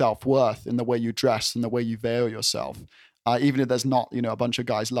beauty and self-worth in the way you dress and the way you veil yourself. Even if there's not, a bunch of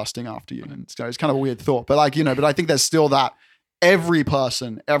guys lusting after you. And it's kind of a weird thought, but but I think there's still that every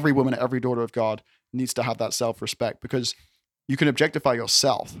person, every woman, every daughter of God needs to have that self-respect, because you can objectify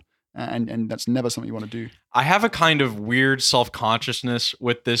yourself and that's never something you want to do. I have a kind of weird self-consciousness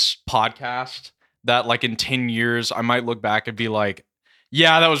with this podcast that like in 10 years, I might look back and be like,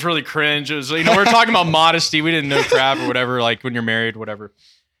 yeah, that was really cringe. It was, we were talking about modesty. We didn't know crap or whatever, like when you're married, whatever.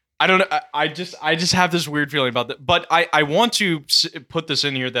 I don't know. I just have this weird feeling about that. But I want to put this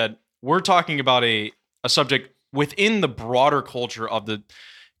in here that we're talking about a subject within the broader culture of the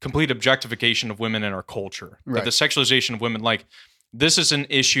complete objectification of women in our culture, right. The sexualization of women. Like, this is an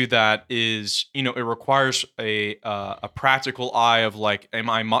issue that is, it requires a practical eye of like, am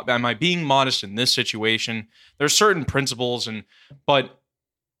I being modest in this situation? There's certain principles, but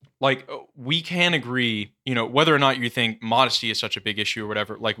like, we can agree, whether or not you think modesty is such a big issue or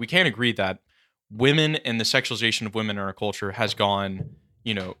whatever, like, we can agree that women and the sexualization of women in our culture has gone,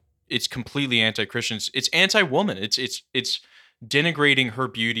 it's completely anti-Christian. It's anti-woman. It's denigrating her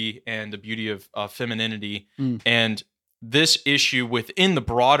beauty and the beauty of femininity. And this issue within the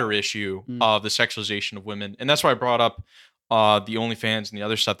broader issue of the sexualization of women. And that's why I brought up the OnlyFans and the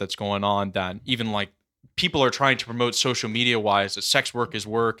other stuff that's going on, that even like people are trying to promote social media wise that sex work is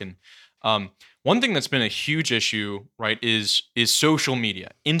work. And one thing that's been a huge issue, right, is social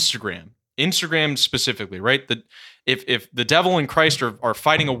media, Instagram specifically, right? That if the devil and Christ are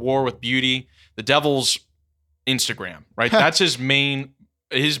fighting a war with beauty, the devil's Instagram, right? That's his main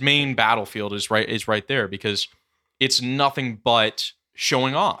battlefield is right there, because it's nothing but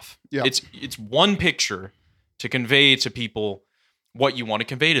showing off. Yeah. It's one picture to convey to people what you want to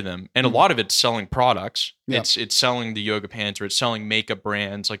convey to them. And a lot of it's selling products. Yeah. It's selling the yoga pants, or it's selling makeup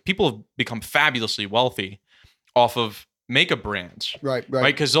brands. Like, people have become fabulously wealthy off of makeup brands, Right.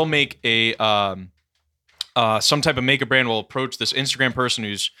 Because they'll make a some type of makeup brand will approach this Instagram person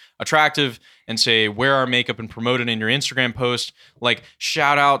who's attractive and say, wear our makeup and promote it in your Instagram post. Like,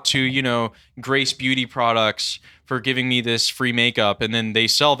 shout out to, Grace Beauty Products for giving me this free makeup. And then they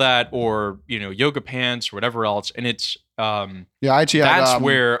sell that, or, yoga pants or whatever else. And it's, I actually that's had,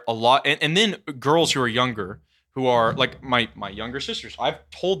 where a lot, and then girls who are younger, who are like my younger sisters, I've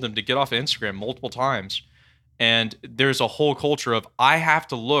told them to get off of Instagram multiple times. And there's a whole culture of, I have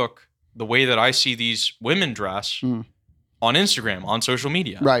to look the way that I see these women dress on Instagram, on social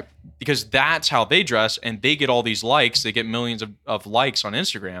media. Right. Because that's how they dress, and they get all these likes. They get millions of likes on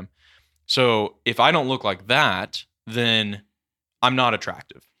Instagram. So if I don't look like that, then I'm not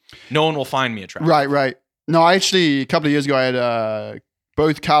attractive. No one will find me attractive. Right. No, a couple of years ago, I had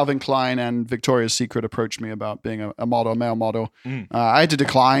both Calvin Klein and Victoria's Secret approached me about being a model, a male model. I had to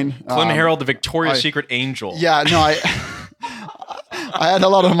decline. Clement Harrold, the Victoria's Secret angel. Yeah, no, I had a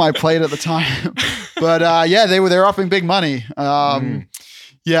lot on my plate at the time, but they were offering big money.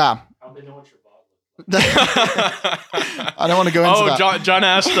 Yeah. How do they know what your body looks like? I don't want to go into that. John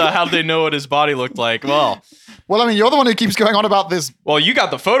asked how did they know what his body looked like. Well, I mean, you're the one who keeps going on about this. Well, you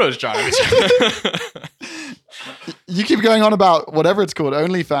got the photos, John. You keep going on about whatever it's called,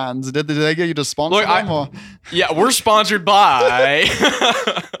 OnlyFans. Did they get you to sponsor them? Or? Yeah, we're sponsored by.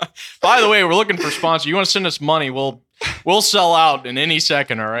 By the way, we're looking for sponsors. You want to send us money? We'll sell out in any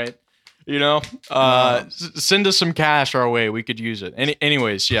second. All right. Send us some cash our way. We could use it.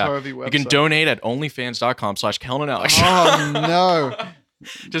 Anyways, yeah. You can donate at onlyfans.com/KellenandAlex. Oh, no.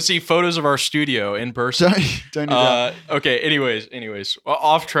 To see photos of our studio in person. Don't do that. Okay, anyways.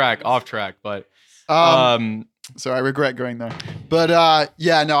 Off track, but... So I regret going there. But I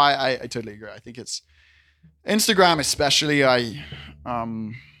totally agree. I think it's... Instagram especially, I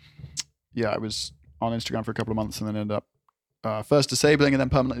was on Instagram for a couple of months and then ended up first disabling and then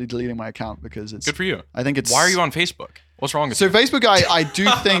permanently deleting my account because it's... Good for you. I think it's... Why are you on Facebook? What's wrong with you? So Facebook, I do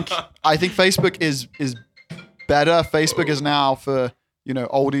think... I think Facebook is better. Facebook is now for,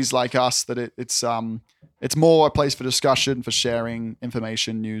 oldies like us, that it's more a place for discussion, for sharing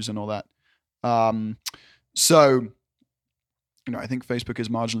information, news and all that. So, I think Facebook is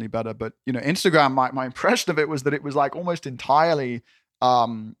marginally better, but, Instagram, my impression of it was that it was like almost entirely,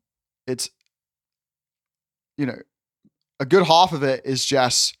 it's, a good half of it is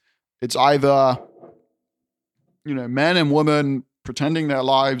just, it's either, men and women pretending their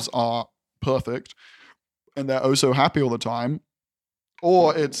lives are perfect and they're oh so happy all the time,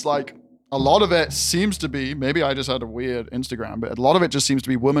 or it's like, a lot of it seems to be, maybe I just had a weird Instagram, but a lot of it just seems to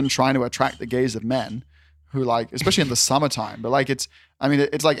be women trying to attract the gaze of men who like, especially in the summertime, but like it's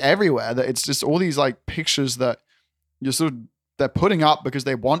like everywhere, that it's just all these like pictures that they're putting up because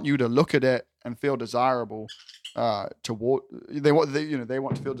they want you to look at it and feel desirable they want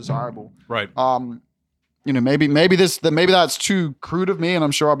to feel desirable. Right. Maybe that's too crude of me and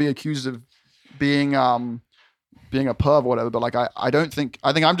I'm sure I'll be accused of being a perv or whatever, but like I think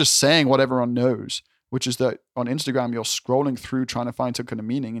I'm just saying what everyone knows, which is that on Instagram you're scrolling through trying to find some kind of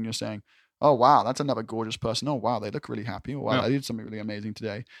meaning and you're saying, oh wow, that's another gorgeous person. Oh wow, they look really happy. Oh wow, I did something really amazing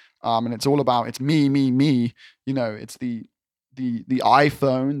today. And it's all about, it's me. It's the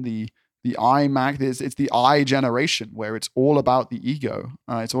iPhone, the iMac. It's the I generation where it's all about the ego.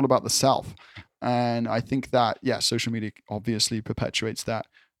 It's all about the self. And I think that social media obviously perpetuates that.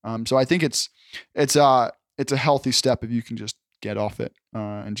 So I think it's a healthy step if you can just get off it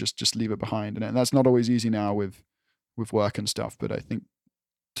and just leave it behind. And that's not always easy now with work and stuff. But I think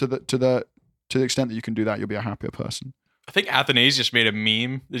to the extent that you can do that, you'll be a happier person. I think Athanasius made a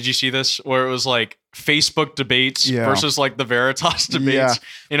meme. Did you see this? Where it was like Facebook debates versus like the Veritas debates.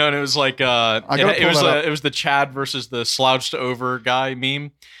 And it was like it was the Chad versus the slouched over guy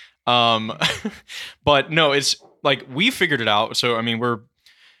meme. But no, it's like we figured it out. So I mean, we're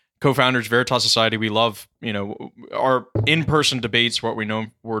co-founders of Veritas Society. We love, our in-person debates, what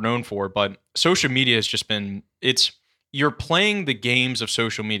we're known for, but social media has just been, you're playing the games of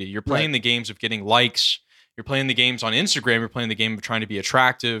social media. You're playing the games of getting likes. You're playing the games on Instagram. You're playing the game of trying to be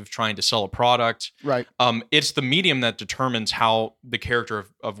attractive, trying to sell a product. Right. It's the medium that determines how the character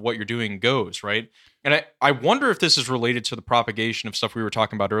of what you're doing goes, right? And I wonder if this is related to the propagation of stuff we were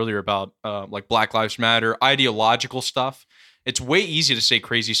talking about earlier about like Black Lives Matter, ideological stuff. It's way easy to say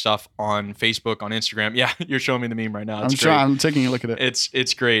crazy stuff on Facebook, on Instagram. Yeah, you're showing me the meme right now. I'm taking a look at it.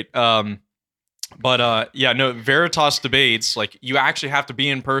 It's great. Veritas debates, like you actually have to be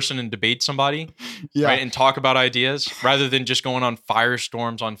in person and debate somebody, right? And talk about ideas rather than just going on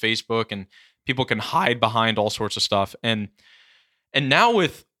firestorms on Facebook, and people can hide behind all sorts of stuff. And now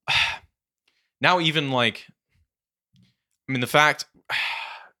even like, I mean, the fact,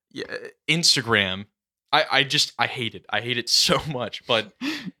 yeah, Instagram, I hate it. I hate it so much. But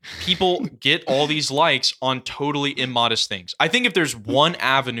people get all these likes on totally immodest things. I think if there's one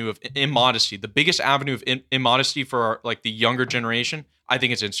avenue of immodesty, the biggest avenue of immodesty for our, like the younger generation, I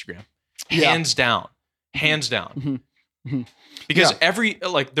think it's Instagram. Hands down. Hands down. Mm-hmm. Mm-hmm. Because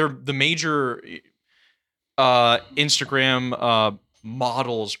they're the major Instagram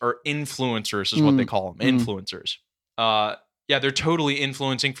models or influencers is what they call them. Influencers. They're totally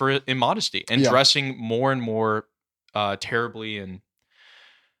influencing for immodesty and dressing more and more terribly. And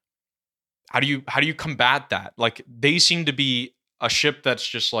how do you combat that? Like, they seem to be a ship that's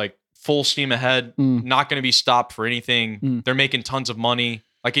just like full steam ahead, not going to be stopped for anything. They're making tons of money.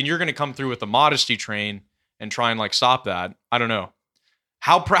 Like, and you're going to come through with a modesty train and try and like stop that. I don't know.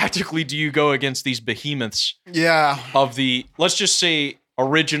 How practically do you go against these behemoths? Of the, let's just say,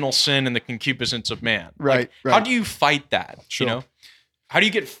 original sin and the concupiscence of man. Right. How do you fight that? Sure. You know, how do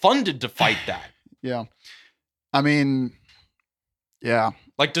you get funded to fight that? Yeah. I mean, yeah.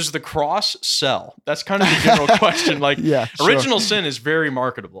 Like, does the cross sell? That's kind of the general question. Like, original sin is very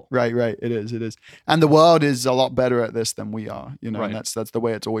marketable. Right. It is. And the world is a lot better at this than we are, you know, and that's the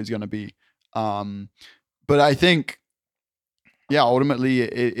way it's always going to be. But I think, ultimately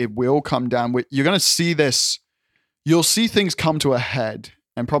it will come down with, you're going to see this, you'll see things come to a head,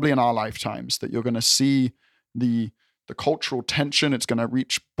 and probably in our lifetimes, that you're going to see the cultural tension. It's going to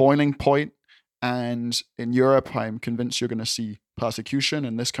reach boiling point. And in Europe, I'm convinced you're going to see persecution,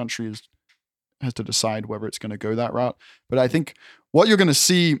 and this country has to decide whether it's going to go that route. But I think what you're going to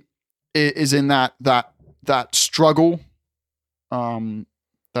see is in that struggle, that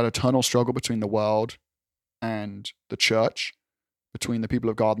eternal struggle between the world and the church, between the people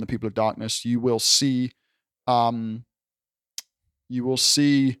of God and the people of darkness. You will see the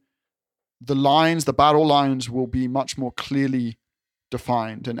lines, the battle lines will be much more clearly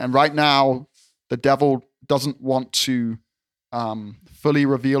defined. And right now, the devil doesn't want to fully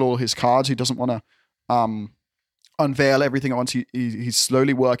reveal all his cards. He doesn't want to unveil everything at once. He's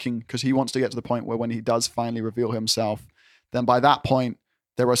slowly working, because he wants to get to the point where when he does finally reveal himself, then by that point,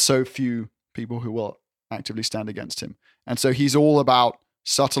 there are so few people who will actively stand against him. And so he's all about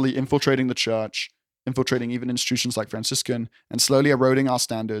subtly infiltrating the church, infiltrating even institutions like Franciscan, and slowly eroding our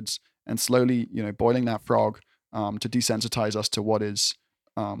standards, and slowly, boiling that frog to desensitize us to what is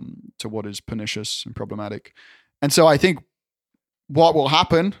pernicious and problematic. And so I think what will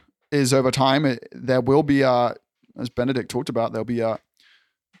happen is, over time, there will be as Benedict talked about, there'll be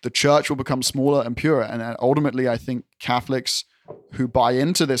the church will become smaller and purer. And ultimately, I think Catholics who buy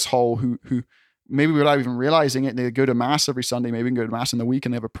into this whole, who maybe without even realizing it, they go to mass every Sunday, maybe go to mass in the week,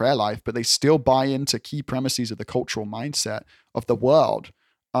 and they have a prayer life, but they still buy into key premises of the cultural mindset of the world,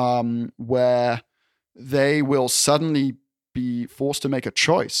 where they will suddenly be forced to make a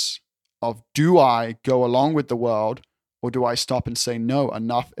choice of, do I go along with the world, or do I stop and say, no,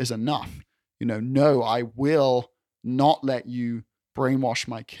 enough is enough? No, I will not let you brainwash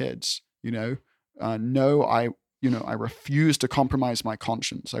my kids. No, I refuse to compromise my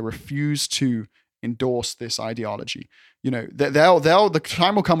conscience. I refuse to endorse this ideology. The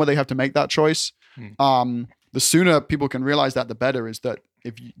time will come where they have to make that choice. The sooner people can realize that, the better. Is that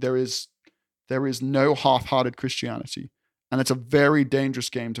if there is no half-hearted Christianity, and it's a very dangerous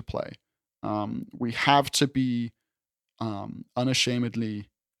game to play. We have to be unashamedly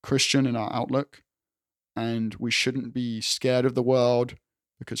Christian in our outlook, and we shouldn't be scared of the world,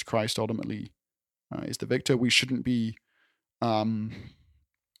 because Christ ultimately is the victor. We shouldn't be,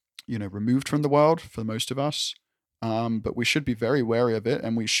 removed from the world for most of us, but we should be very wary of it,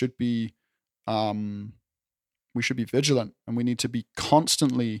 and we should be vigilant, and we need to be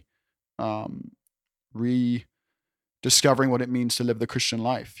constantly rediscovering what it means to live the Christian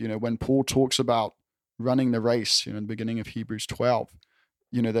life. When Paul talks about running the race, in the beginning of Hebrews 12,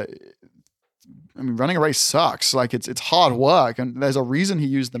 running a race sucks. Like, it's hard work, and there's a reason he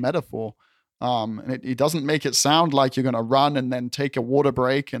used the metaphor. And he doesn't make it sound like you're going to run and then take a water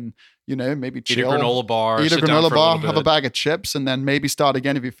break and, maybe chill. Eat a granola bar. Have a bag of chips, and then maybe start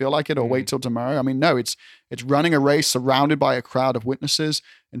again if you feel like it, or wait till tomorrow. I mean, no, it's running a race surrounded by a crowd of witnesses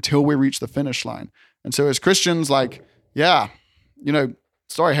until we reach the finish line. And so as Christians, sorry,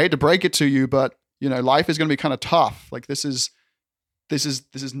 I hate to break it to you, but, life is going to be kind of tough. Like, this is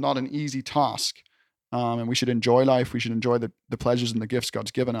not an easy task. And we should enjoy life. We should enjoy the pleasures and the gifts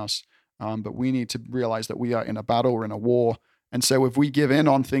God's given us. But we need to realize that we are in a battle, we're in a war. And so if we give in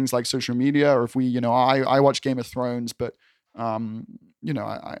on things like social media, or if we, I watch Game of Thrones, but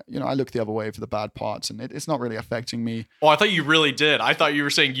I look the other way for the bad parts, and it's not really affecting me. Oh, I thought you really did. I thought you were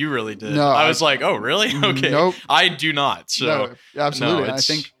saying you really did. No, I was like, oh, really? Okay. Nope. I do not. So No, absolutely. no, I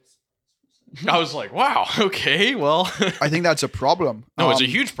think I was like, wow, okay, well. I think that's a problem. No, it's a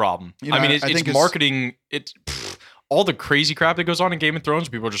huge problem. you know, I mean, I think it's marketing. All the crazy crap that goes on in Game of Thrones,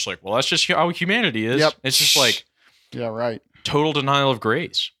 people are just like, well, that's just how humanity is. Yep. It's just like Yeah, right. total denial of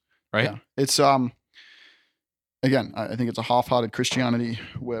grace, right? Yeah. It's again, I think it's a half-hearted Christianity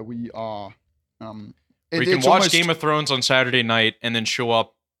where we are. Where you can watch Game of Thrones on Saturday night and then show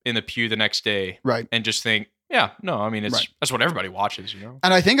up in the pew the next day, right, and just think, yeah, no, I mean, Right. that's what everybody watches, you know.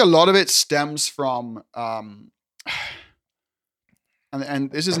 and I think a lot of it stems from, and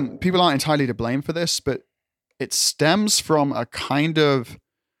this isn't, people aren't entirely to blame for this, but it stems from a kind of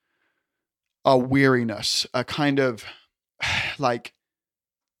a weariness, a kind of like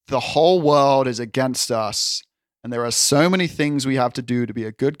the whole world is against us, and there are so many things we have to do to be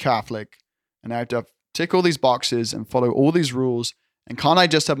a good Catholic, and I have to tick all these boxes and follow all these rules. And can't I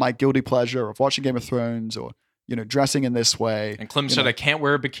just have my guilty pleasure of watching Game of Thrones or, dressing in this way? And Clem said, I can't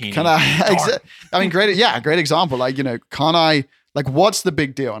wear a bikini. Can I? I mean, great example. Like, can't I? Like, what's the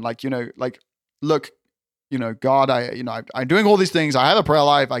big deal? And look, God, I'm doing all these things. I have a prayer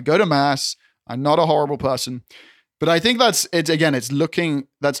life. I go to mass. I'm not a horrible person. But I think that's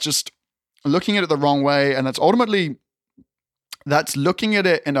just looking at it the wrong way, and that's looking at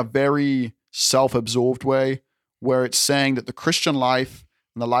it in a very self-absorbed way, where it's saying that the Christian life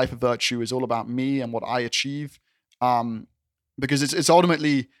and the life of virtue is all about me and what I achieve. Because it's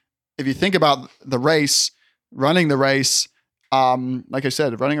ultimately, if you think about the race, running the race, like I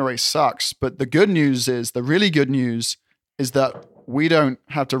said, running a race sucks. But the really good news is that we don't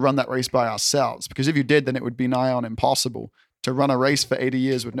have to run that race by ourselves. Because if you did, then it would be nigh on impossible to run a race for 80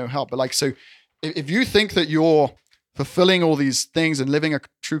 years with no help. But so if you think that you're fulfilling all these things and living a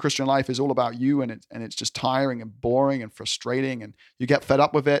true Christian life is all about you, and it's just tiring and boring and frustrating, and you get fed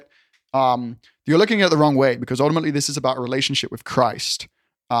up with it, you're looking at it the wrong way, because ultimately this is about a relationship with Christ.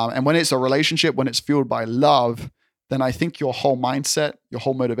 And when it's a relationship, when it's fueled by love, then I think your whole mindset, your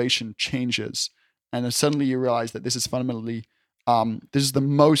whole motivation changes. And then suddenly you realize that this is fundamentally, this is the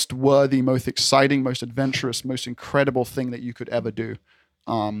most worthy, most exciting, most adventurous, most incredible thing that you could ever do.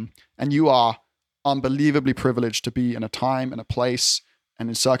 And you are unbelievably privileged to be in a time and a place and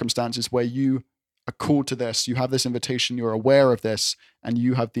in circumstances where you are called to this. You have this invitation, you're aware of this, and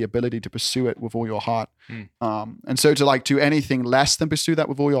you have the ability to pursue it with all your heart. And so to do anything less than pursue that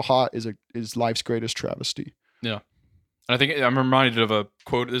with all your heart is life's greatest travesty. Yeah. And I think I'm reminded of a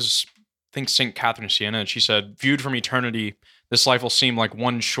quote. This is, I think, St. Catherine of Siena, and she said, viewed from eternity, this life will seem like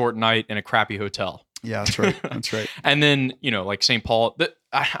one short night in a crappy hotel. Yeah, that's right. That's right. And then, like St. Paul,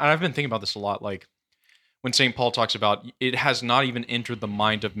 I've been thinking about this a lot. Like when St. Paul talks about it has not even entered the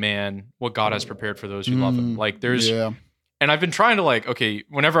mind of man what God has prepared for those who love him. Like and I've been trying to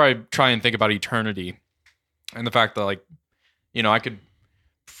whenever I try and think about eternity and the fact that I could,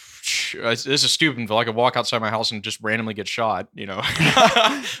 this is Steubenville, I could walk outside my house and just randomly get shot,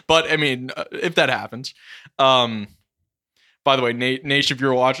 But I mean, if that happens, by the way, Nate, if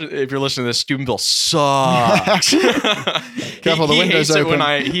you're listening to this, Steubenville sucks. Careful, the window's open.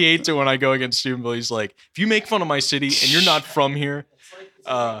 He hates it when I go against Steubenville. He's like, if you make fun of my city and you're not from here, It's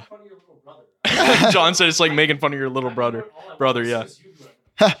like making fun of your little brother. John said it's like making fun of your little brother. Yeah.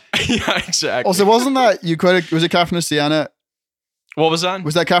 Yeah, exactly. Also, wasn't that you quoted? Was it Catherine of Siena? What was that?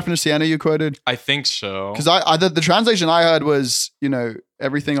 Was that Catherine of Siena you quoted? I think so. Because the translation I heard was,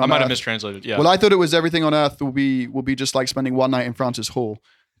 everything on I might earth. have mistranslated. Yeah. Well, I thought it was everything on earth will be just like spending one night in Francis Hall.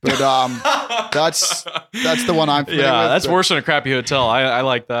 But that's the one I'm familiar with. That's worse than a crappy hotel. I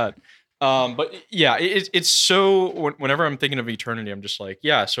like that. But yeah, it's so, whenever I'm thinking of eternity, I'm just like,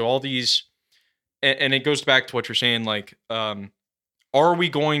 yeah, so all these, and it goes back to what you're saying, like, are we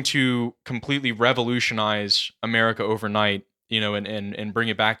going to completely revolutionize America overnight, and bring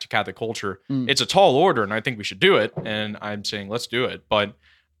it back to Catholic culture? It's a tall order, and I think we should do it. And I'm saying, let's do it. But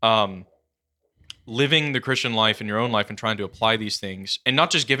living the Christian life in your own life and trying to apply these things and not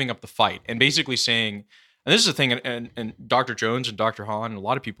just giving up the fight and basically saying, and this is the thing, and Dr. Jones and Dr. Hahn and a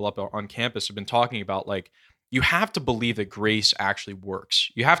lot of people up on campus have been talking about, like, you have to believe that grace actually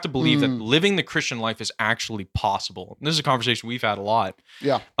works. You have to believe that living the Christian life is actually possible. And this is a conversation we've had a lot.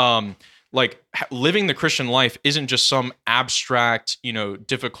 Yeah. Like living the Christian life isn't just some abstract,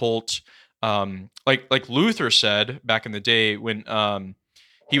 difficult, like Luther said back in the day when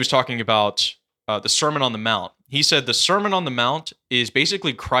he was talking about the Sermon on the Mount. He said the Sermon on the Mount is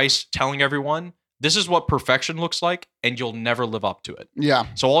basically Christ telling everyone, this is what perfection looks like, and you'll never live up to it. Yeah.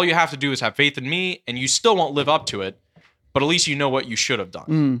 So all you have to do is have faith in me, and you still won't live up to it. but at least you know what you should have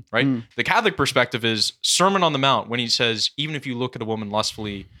done, right? The Catholic perspective is Sermon on the Mount when he says, even if you look at a woman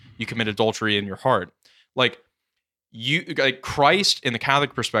lustfully, you commit adultery in your heart. Like Christ in the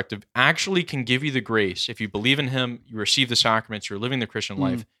Catholic perspective actually can give you the grace. If you believe in him, you receive the sacraments, you're living the Christian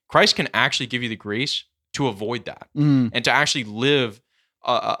life, Christ can actually give you the grace to avoid that and to actually live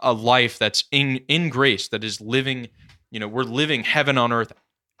a life that's in grace, that is living, we're living heaven on earth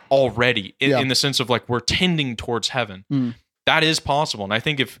already in the sense of like we're tending towards heaven. That is possible. And I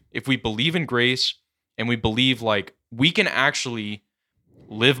think if we believe in grace and we believe like we can actually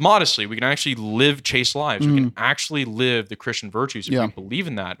live modestly, we can actually live chaste lives, we can actually live the Christian virtues. If we believe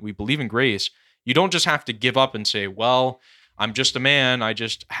in that, we believe in grace, you don't just have to give up and say, well, I'm just a man, I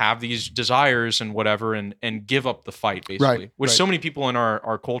just have these desires and whatever, and give up the fight, basically. Which so many people in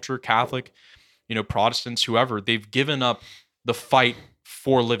our culture, Catholic, Protestants, whoever, they've given up the fight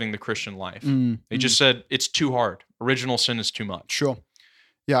for living the Christian life. They just said, it's too hard. Original sin is too much. Sure.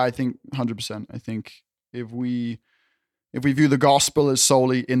 Yeah, I think 100%. I think if we view the gospel as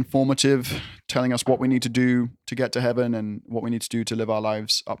solely informative, telling us what we need to do to get to heaven and what we need to do to live our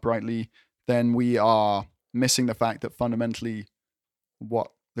lives uprightly, then we are missing the fact that fundamentally what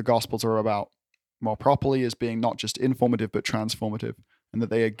the gospels are about more properly is being not just informative but transformative, and that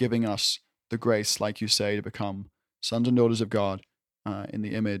they are giving us the grace, like you say, to become sons and daughters of God in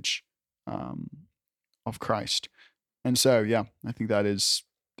the image of Christ. And so, yeah, I think it's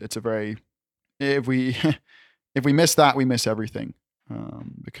a very, if we miss that, we miss everything.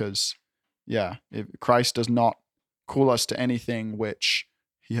 Because, if Christ does not call us to anything which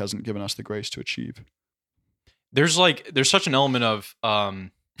he hasn't given us the grace to achieve. There's such an element of,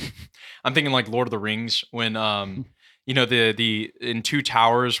 I'm thinking like Lord of the Rings when, the in Two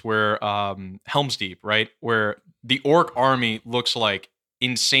Towers where Helm's Deep, right? Where the orc army looks like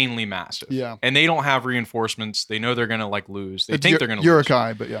insanely massive. Yeah. And they don't have reinforcements. They know they're going to like lose. They think they're going to lose.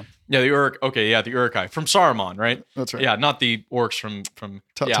 Uruk-hai, but yeah. Yeah, the Uruk-hai from Saruman, right? That's right. Yeah, not the orcs from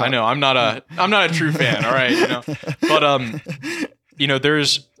I know. I'm not a true fan, all right, But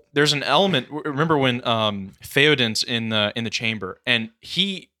there's an element. Remember when Theoden's in the chamber and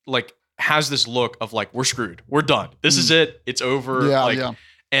he like has this look of like, we're screwed. We're done. This is it. It's over. Yeah,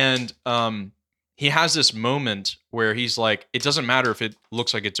 And he has this moment where he's like, it doesn't matter if it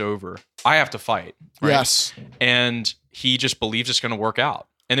looks like it's over. I have to fight. Right? Yes. And he just believes it's going to work out.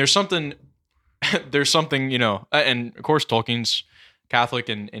 And there's something, and of course Tolkien's Catholic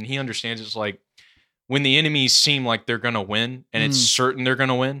and he understands it's like when the enemies seem like they're going to win and it's certain they're going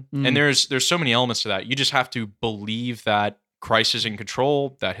to win. And there's so many elements to that. You just have to believe that Christ is in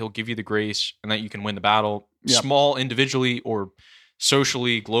control, that he'll give you the grace and that you can win the battle, small individually or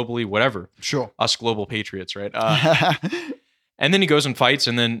socially, globally, whatever. Sure. Us global patriots, right? And then he goes and fights,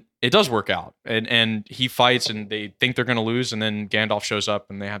 and then it does work out. And he fights, and they think they're going to lose, and then Gandalf shows up,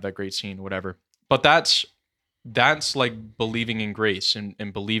 and they have that great scene, whatever. But that's like believing in grace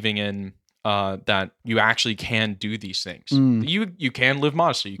and believing in that you actually can do these things. You can live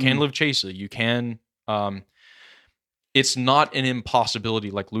modestly. You can live chastely. You can... it's not an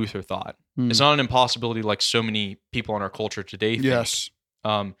impossibility like Luther thought. It's not an impossibility like so many people in our culture today think. Yes.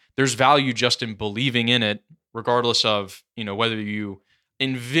 There's value just in believing in it, regardless of, whether you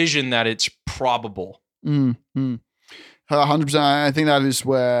envision that it's probable. 100%. I think that is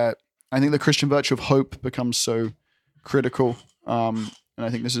where I think the Christian virtue of hope becomes so critical. And I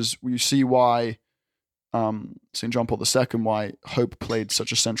think this is, you see why St. John Paul II, why hope played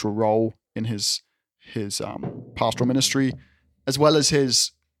such a central role in his pastoral ministry, as well as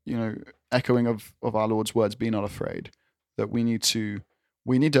his, echoing of our Lord's words, be not afraid. That we need to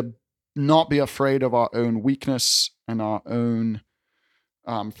not be afraid of our own weakness and our own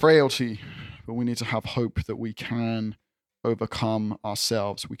frailty, but we need to have hope that we can overcome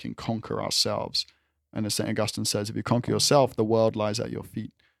ourselves, we can conquer ourselves. And as St. Augustine says, if you conquer yourself, the world lies at your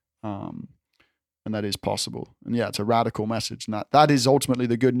feet. And that is possible. And yeah, it's a radical message. And that is ultimately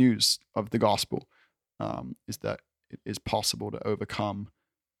the good news of the gospel. Is that it is possible to overcome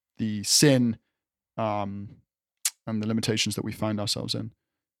the sin and the limitations that we find ourselves in.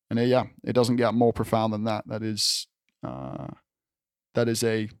 And it doesn't get more profound than that. That is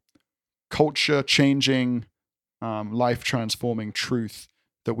a culture-changing, life-transforming truth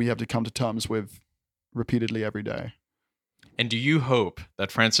that we have to come to terms with repeatedly every day. And do you hope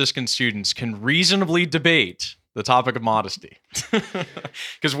that Franciscan students can reasonably debate the topic of modesty?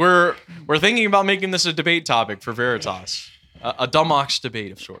 Because we're thinking about making this a debate topic for Veritas, a dumbox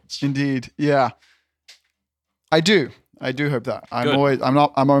debate of sorts. Indeed, yeah. I do hope that.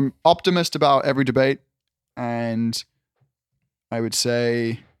 I'm an optimist about every debate, and I would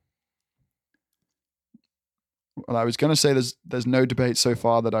say Well, I was going to say there's no debate so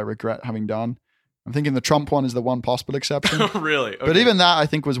far that I regret having done. I'm thinking the Trump one is the one possible exception. Really? Okay. But even that, I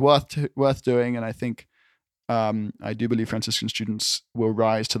think, was worth doing, and I think I do believe Franciscan students will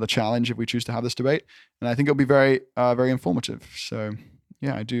rise to the challenge if we choose to have this debate, and I think it'll be very very informative. So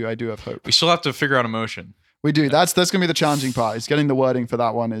yeah, I do have hope. We still have to figure out emotion. We do. That's going to be the challenging part. Is getting the wording for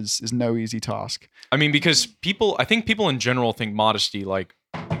that one is no easy task. I mean, because I think people in general think modesty, like,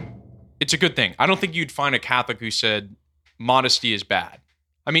 it's a good thing. I don't think you'd find a Catholic who said modesty is bad.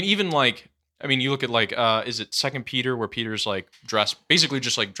 I mean, even like, you look at like, is it 2 Peter where Peter's like dress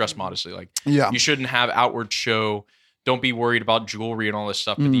modestly. Like, you shouldn't have outward show. Don't be worried about jewelry and all this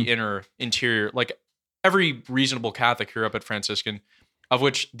stuff, but the interior, like every reasonable Catholic here up at Franciscan, of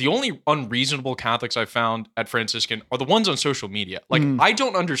which the only unreasonable Catholics I've found at Franciscan are the ones on social media. Like, I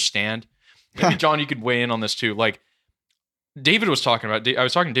don't understand. Maybe John, you could weigh in on this too. Like, David was talking about, I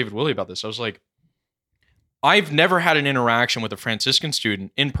was talking to David Willey about this. I was like, I've never had an interaction with a Franciscan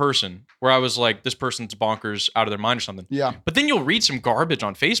student in person where I was like, this person's bonkers out of their mind or something. Yeah. But then you'll read some garbage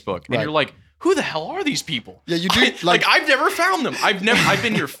on Facebook and you're like, who the hell are these people? Yeah, you do. Like, I've never found them. I've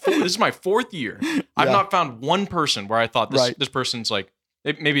been here. This is my 4th year. I've not found one person where I thought this person's like,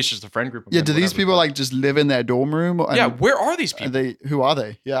 maybe it's just a friend group. Yeah. Do these people like just live in their dorm room? Where are these people? Who are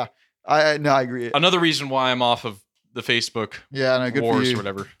they? Yeah. I agree. Another reason why I'm off of the Facebook good wars for you. or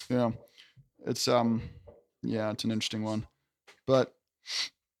whatever. Yeah. It's it's an interesting one. But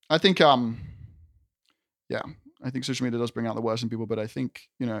I think I think social media does bring out the worst in people, but I think,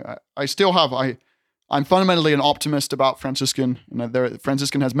 I'm fundamentally an optimist about Franciscan.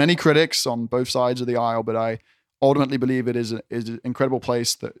 Franciscan has many critics on both sides of the aisle, but I ultimately believe it is an incredible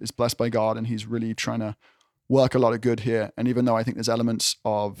place that is blessed by God, and he's really trying to work a lot of good here. And even though I think there's elements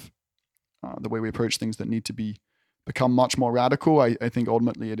of the way we approach things that need to become much more radical, I think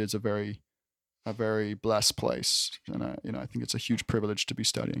ultimately it is a very blessed place. And I think it's a huge privilege to be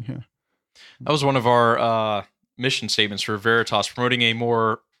studying here. That was one of our mission statements for Veritas, promoting a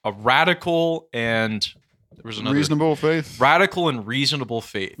radical and there was another reasonable faith. Radical and reasonable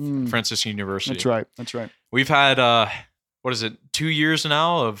faith, Franciscan University. That's right. We've had 2 years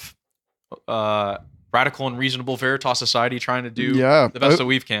now of radical and reasonable Veritas Society trying to do the best that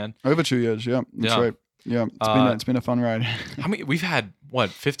we can. Over 2 years, that's right. Yeah, it's been a fun ride. How many? We've had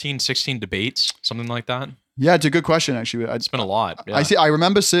 15, 16 debates, something like that. Yeah, it's a good question actually. It's been a lot. Yeah. I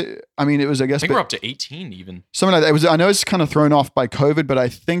remember. It was. I think we're up to 18 even. Something like that. It was. I know it's kind of thrown off by COVID, but I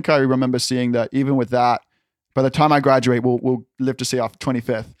think I remember seeing that even with that, by the time I graduate, we'll live to see our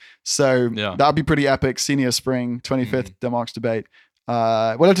 25th. So that'd be pretty epic. Senior spring 25th Demox debate.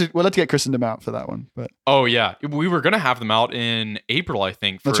 We'll have to get Christendom out for that one. But we were gonna have them out in April, I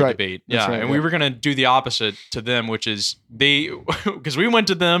think, for a debate. We were gonna do the opposite to them, which is because we went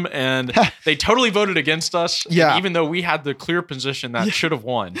to them and they totally voted against us. Yeah, even though we had the clear position that should have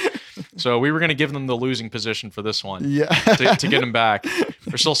won. So we were gonna give them the losing position for this one. Yeah, to get them back.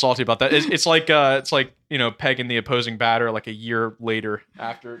 We're still salty about that. It's like pegging the opposing batter like a year later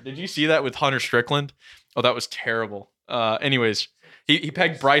after. Did you see that with Hunter Strickland? Oh, that was terrible. Anyways. He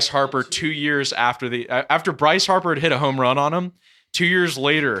pegged Bryce Harper 2 years after Bryce Harper had hit a home run on him. 2 years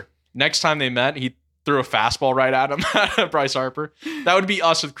later, next time they met, he threw a fastball right at him, Bryce Harper. That would be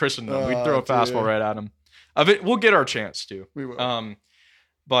us with Christendom. We'd throw a fastball right at him. We'll get our chance to. We will.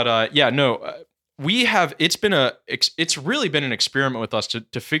 We have. It's really been an experiment with us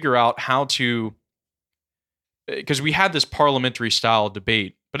to figure out how to, because we had this parliamentary style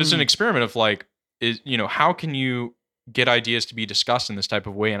debate, but it's an experiment of how can you get ideas to be discussed in this type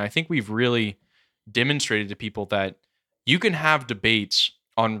of way. And I think we've really demonstrated to people that you can have debates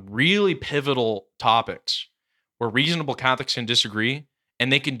on really pivotal topics where reasonable Catholics can disagree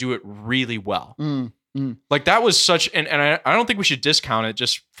and they can do it really well. Like that was such, and I don't think we should discount it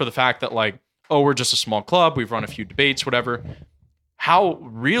just for the fact that we're just a small club. We've run a few debates, whatever. How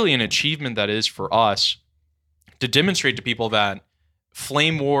really an achievement that is for us to demonstrate to people that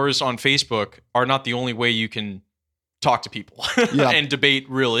flame wars on Facebook are not the only way you can talk to people and debate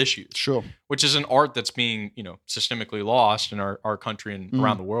real issues. Sure. Which is an art that's being, systemically lost in our country and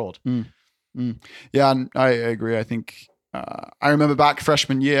around the world. Yeah, and I agree. I think I remember back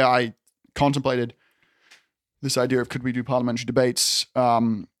freshman year, I contemplated this idea of could we do parliamentary debates?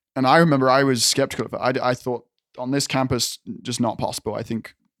 And I remember I was skeptical of it. I thought on this campus, just not possible. I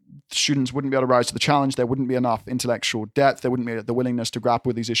think students wouldn't be able to rise to the challenge. There wouldn't be enough intellectual depth. There wouldn't be the willingness to grapple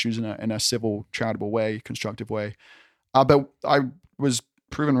with these issues in a civil, charitable way, constructive way. But I was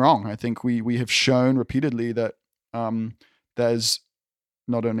proven wrong. I think we have shown repeatedly that there's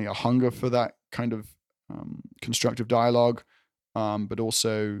not only a hunger for that kind of constructive dialogue, but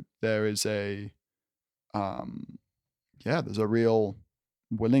also there is a there's a real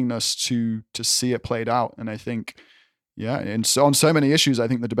willingness to see it played out. And I think, and so on so many issues, I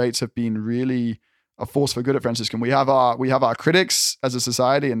think the debates have been really a force for good at Franciscan. We have our critics as a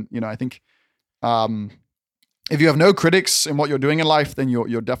society, and I think if you have no critics in what you're doing in life, then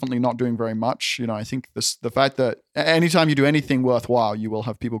you're definitely not doing very much. I think the fact that anytime you do anything worthwhile, you will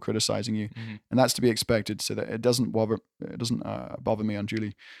have people criticizing you, and that's to be expected. So that it doesn't bother me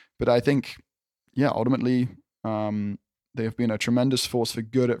unduly. But I think, ultimately, they have been a tremendous force for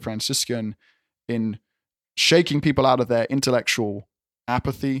good at Franciscan in shaking people out of their intellectual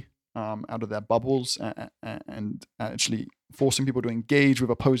apathy, out of their bubbles, and actually forcing people to engage with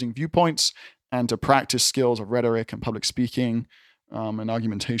opposing viewpoints and to practice skills of rhetoric and public speaking and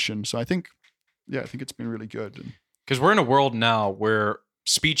argumentation. So I think it's been really good. Because we're in a world now where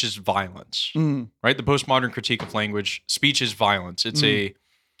speech is violence, right? The postmodern critique of language, speech is violence. It's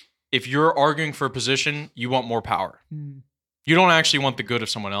if you're arguing for a position, you want more power. You don't actually want the good of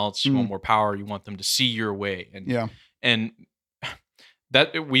someone else. You want more power. You want them to see your way. And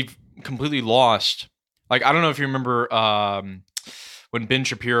that we've completely lost. Like, I don't know if you remember when Ben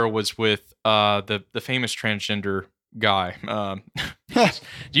Shapiro was with the famous transgender guy.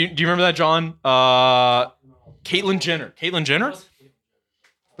 Do you remember that, John? Caitlyn Jenner. Caitlyn Jenner?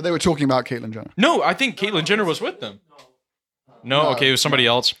 But they were talking about Caitlyn Jenner. No, I think Caitlyn Jenner was with them. No, okay, it was somebody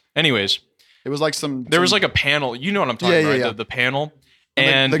else. Anyways. It was like there was like a panel. You know what I'm talking about, right? The panel.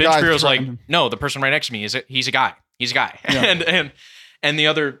 And Ben Shapiro's like, no, the person right next to me, he's a guy. He's a guy. Yeah. And the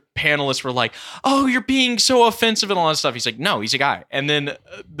other panelists were like, oh, you're being so offensive and all that stuff. He's like, no, he's a guy. And then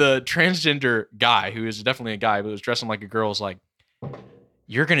the transgender guy, who is definitely a guy, but was dressing like a girl, was like,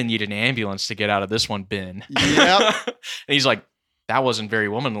 you're going to need an ambulance to get out of this one, Ben. Yep. And he's like, that wasn't very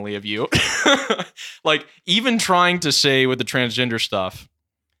womanly of you. Like, even trying to say with the transgender stuff,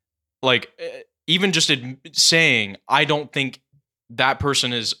 like, even just saying, I don't think that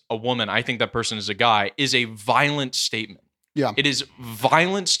person is a woman, I think that person is a guy, is a violent statement. Yeah. It is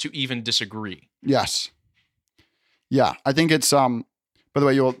violence to even disagree. Yes. Yeah. I think it's, by the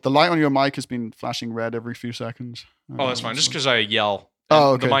way, the light on your mic has been flashing red every few seconds. Oh, that's fine. Just because I yell.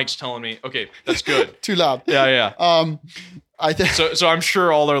 Oh, okay. The mic's telling me, okay, that's good. Too loud. Yeah. I think so I'm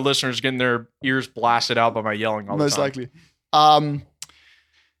sure all our listeners getting their ears blasted out by my yelling all the time. Most likely.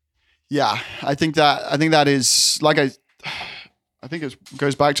 Yeah, I think that is like I think it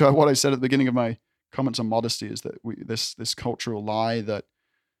goes back to what I said at the beginning of my comments on modesty, is that this cultural lie that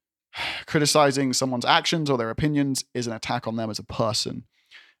criticizing someone's actions or their opinions is an attack on them as a person,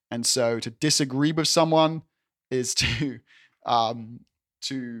 and so to disagree with someone is to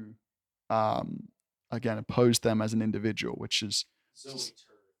again oppose them as an individual, which is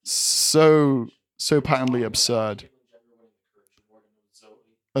so patently absurd.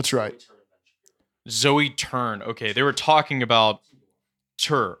 That's right. Zoe Turn. Okay, they were talking about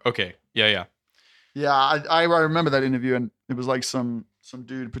Tur. Okay, yeah. Yeah, I remember that interview, and it was like some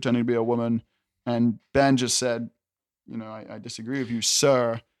dude pretending to be a woman, and Ben just said, I disagree with you,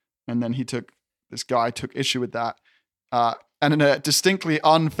 sir. And then this guy took issue with that, and in a distinctly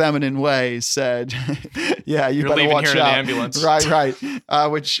unfeminine way said, yeah, you're better watch here out. In an ambulance. Right.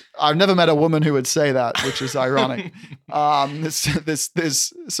 Which I've never met a woman who would say that, which is ironic.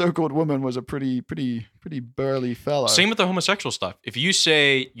 This so-called woman was a pretty burly fellow. Same with the homosexual stuff. If you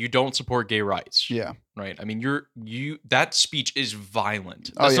say you don't support gay rights, yeah, right. I mean, that speech is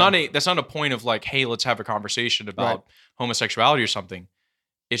violent. That's that's not a point of like, hey, let's have a conversation about homosexuality or something.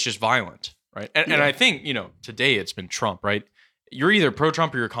 It's just violent. Right. And I think, today it's been Trump, right? You're either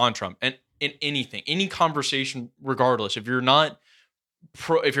pro-Trump or you're con-Trump. And in anything, any conversation, regardless, if you're not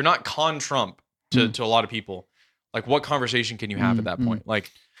con-Trump to a lot of people, like, what conversation can you have at that point? Like,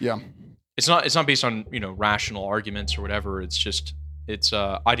 yeah, it's not based on, rational arguments or whatever. It's just, it's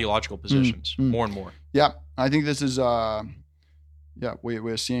ideological positions more and more. Yeah. I think this is,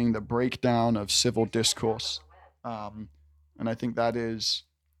 we're seeing the breakdown of civil discourse. And I think that is,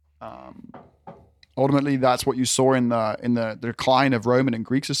 ultimately, that's what you saw in the decline of Roman and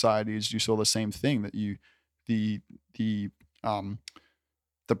Greek societies. You saw the same thing, that the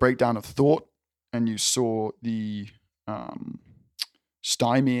breakdown of thought, and you saw the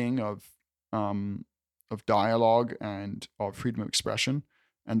stymieing of dialogue and of freedom of expression,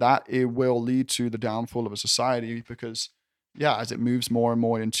 and that it will lead to the downfall of a society, because as it moves more and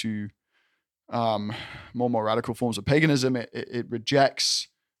more into more radical forms of paganism, it rejects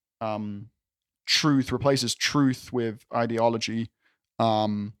truth, replaces truth with ideology,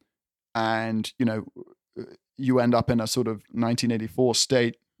 and you end up in a sort of 1984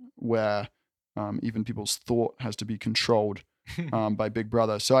 state where even people's thought has to be controlled by Big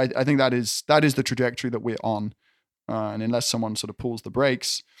Brother. So I think that is the trajectory that we're on. And unless someone sort of pulls the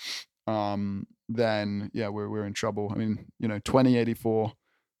brakes, then yeah, we're in trouble. I mean, 2084.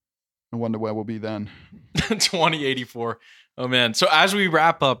 I wonder where we'll be then. 2084. Oh man. So as we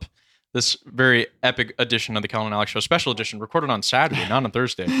wrap up this very epic edition of the Clem and Alex Show, special edition, recorded on Saturday, not on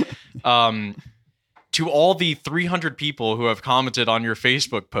Thursday. To all the 300 people who have commented on your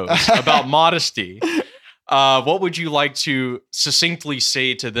Facebook post about modesty, what would you like to succinctly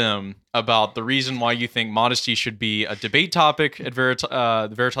say to them about the reason why you think modesty should be a debate topic at the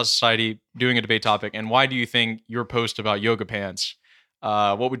Veritas Society, doing a debate topic, and why do you think your post about yoga pants,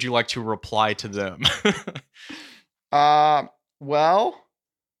 what would you like to reply to them? Well,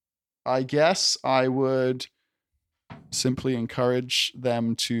 I guess I would simply encourage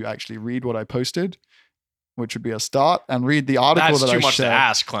them to actually read what I posted, which would be a start, and read the article that I shared. That's too much to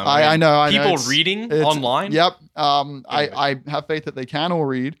ask, Clem. I know. People reading online? Yep. I have faith that they can all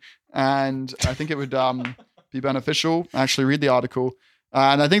read, and I think it would be beneficial. Actually read the article.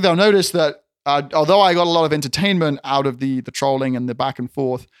 And I think they'll notice that although I got a lot of entertainment out of the trolling and the back and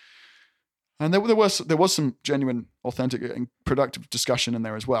forth, and there was some genuine, authentic, and productive discussion in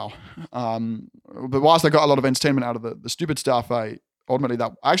there as well. But whilst I got a lot of entertainment out of the stupid stuff, ultimately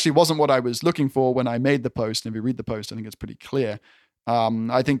that actually wasn't what I was looking for when I made the post. And if you read the post, I think it's pretty clear.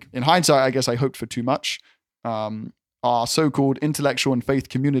 I think in hindsight, I guess I hoped for too much. Our so-called intellectual and faith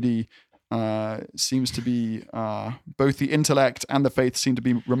community seems to be, both the intellect and the faith seem to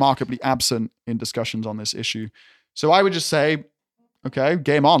be remarkably absent in discussions on this issue. So I would just say, okay,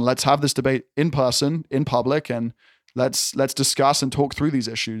 game on. Let's have this debate in person, in public, and let's discuss and talk through these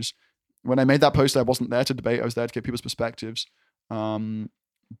issues. When I made that post, I wasn't there to debate. I was there to get people's perspectives.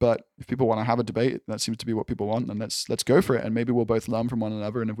 But if people want to have a debate, that seems to be what people want, and let's go for it. And maybe we'll both learn from one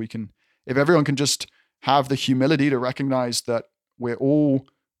another. And if everyone can just have the humility to recognize that we all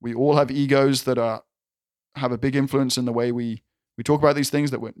have egos that have a big influence in the way we talk about these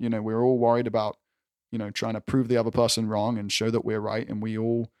things, that we're all worried about, trying to prove the other person wrong and show that we're right. And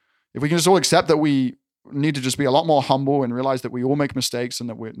if we can just all accept that we need to just be a lot more humble and realize that we all make mistakes and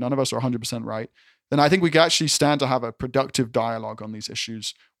that none of us are 100% right, then I think we can actually stand to have a productive dialogue on these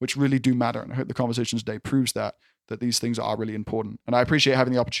issues, which really do matter. And I hope the conversation today proves that these things are really important. And I appreciate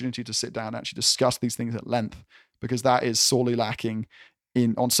having the opportunity to sit down and actually discuss these things at length, because that is sorely lacking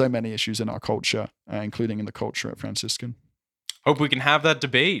on so many issues in our culture, including in the culture at Franciscan. Hope we can have that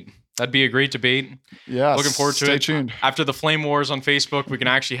debate. That'd be a great debate. Yeah, looking forward to it. Stay tuned. After the flame wars on Facebook, we can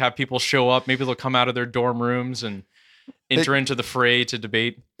actually have people show up. Maybe they'll come out of their dorm rooms and enter into the fray to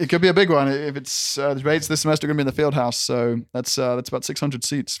debate. It could be a big one. If it's the debates this semester are going to be in the field house, so that's about 600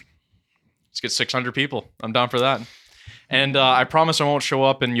 seats. Let's get 600 people. I'm down for that. And I promise I won't show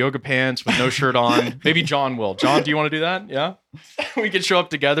up in yoga pants with no shirt on. Maybe John will. John, do you want to do that? Yeah? We can show up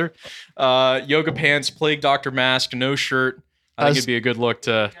together. Yoga pants, plague doctor mask, no shirt. I think it'd be a good look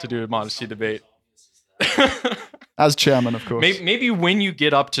to do a modesty debate. As chairman, of course. Maybe when you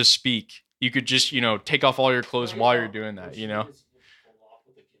get up to speak, you could just, take off all your clothes while you're doing that,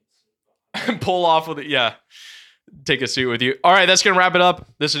 Pull off with it, yeah. Take a suit with you. All right, that's going to wrap it up.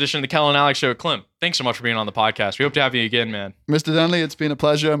 This edition of the Clem and Alex Show. Clem, thanks so much for being on the podcast. We hope to have you again, man. Mr. Dunley, it's been a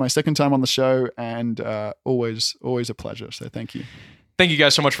pleasure. My second time on the show, and always a pleasure. So thank you. Thank you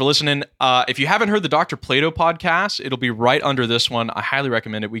guys so much for listening. If you haven't heard the Dr. Plato podcast, it'll be right under this one. I highly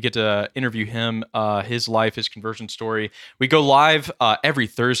recommend it. We get to interview him, his life, his conversion story. We go live every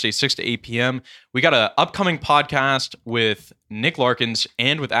Thursday, 6 to 8 p.m. We got an upcoming podcast with Nick Larkins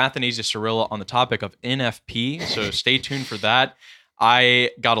and with Athanasius Cirilla on the topic of NFP, so stay tuned for that.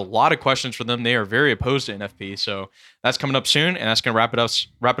 I got a lot of questions for them. They are very opposed to NFP, so that's coming up soon, and that's going to wrap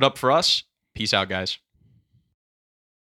it up for us. Peace out, guys.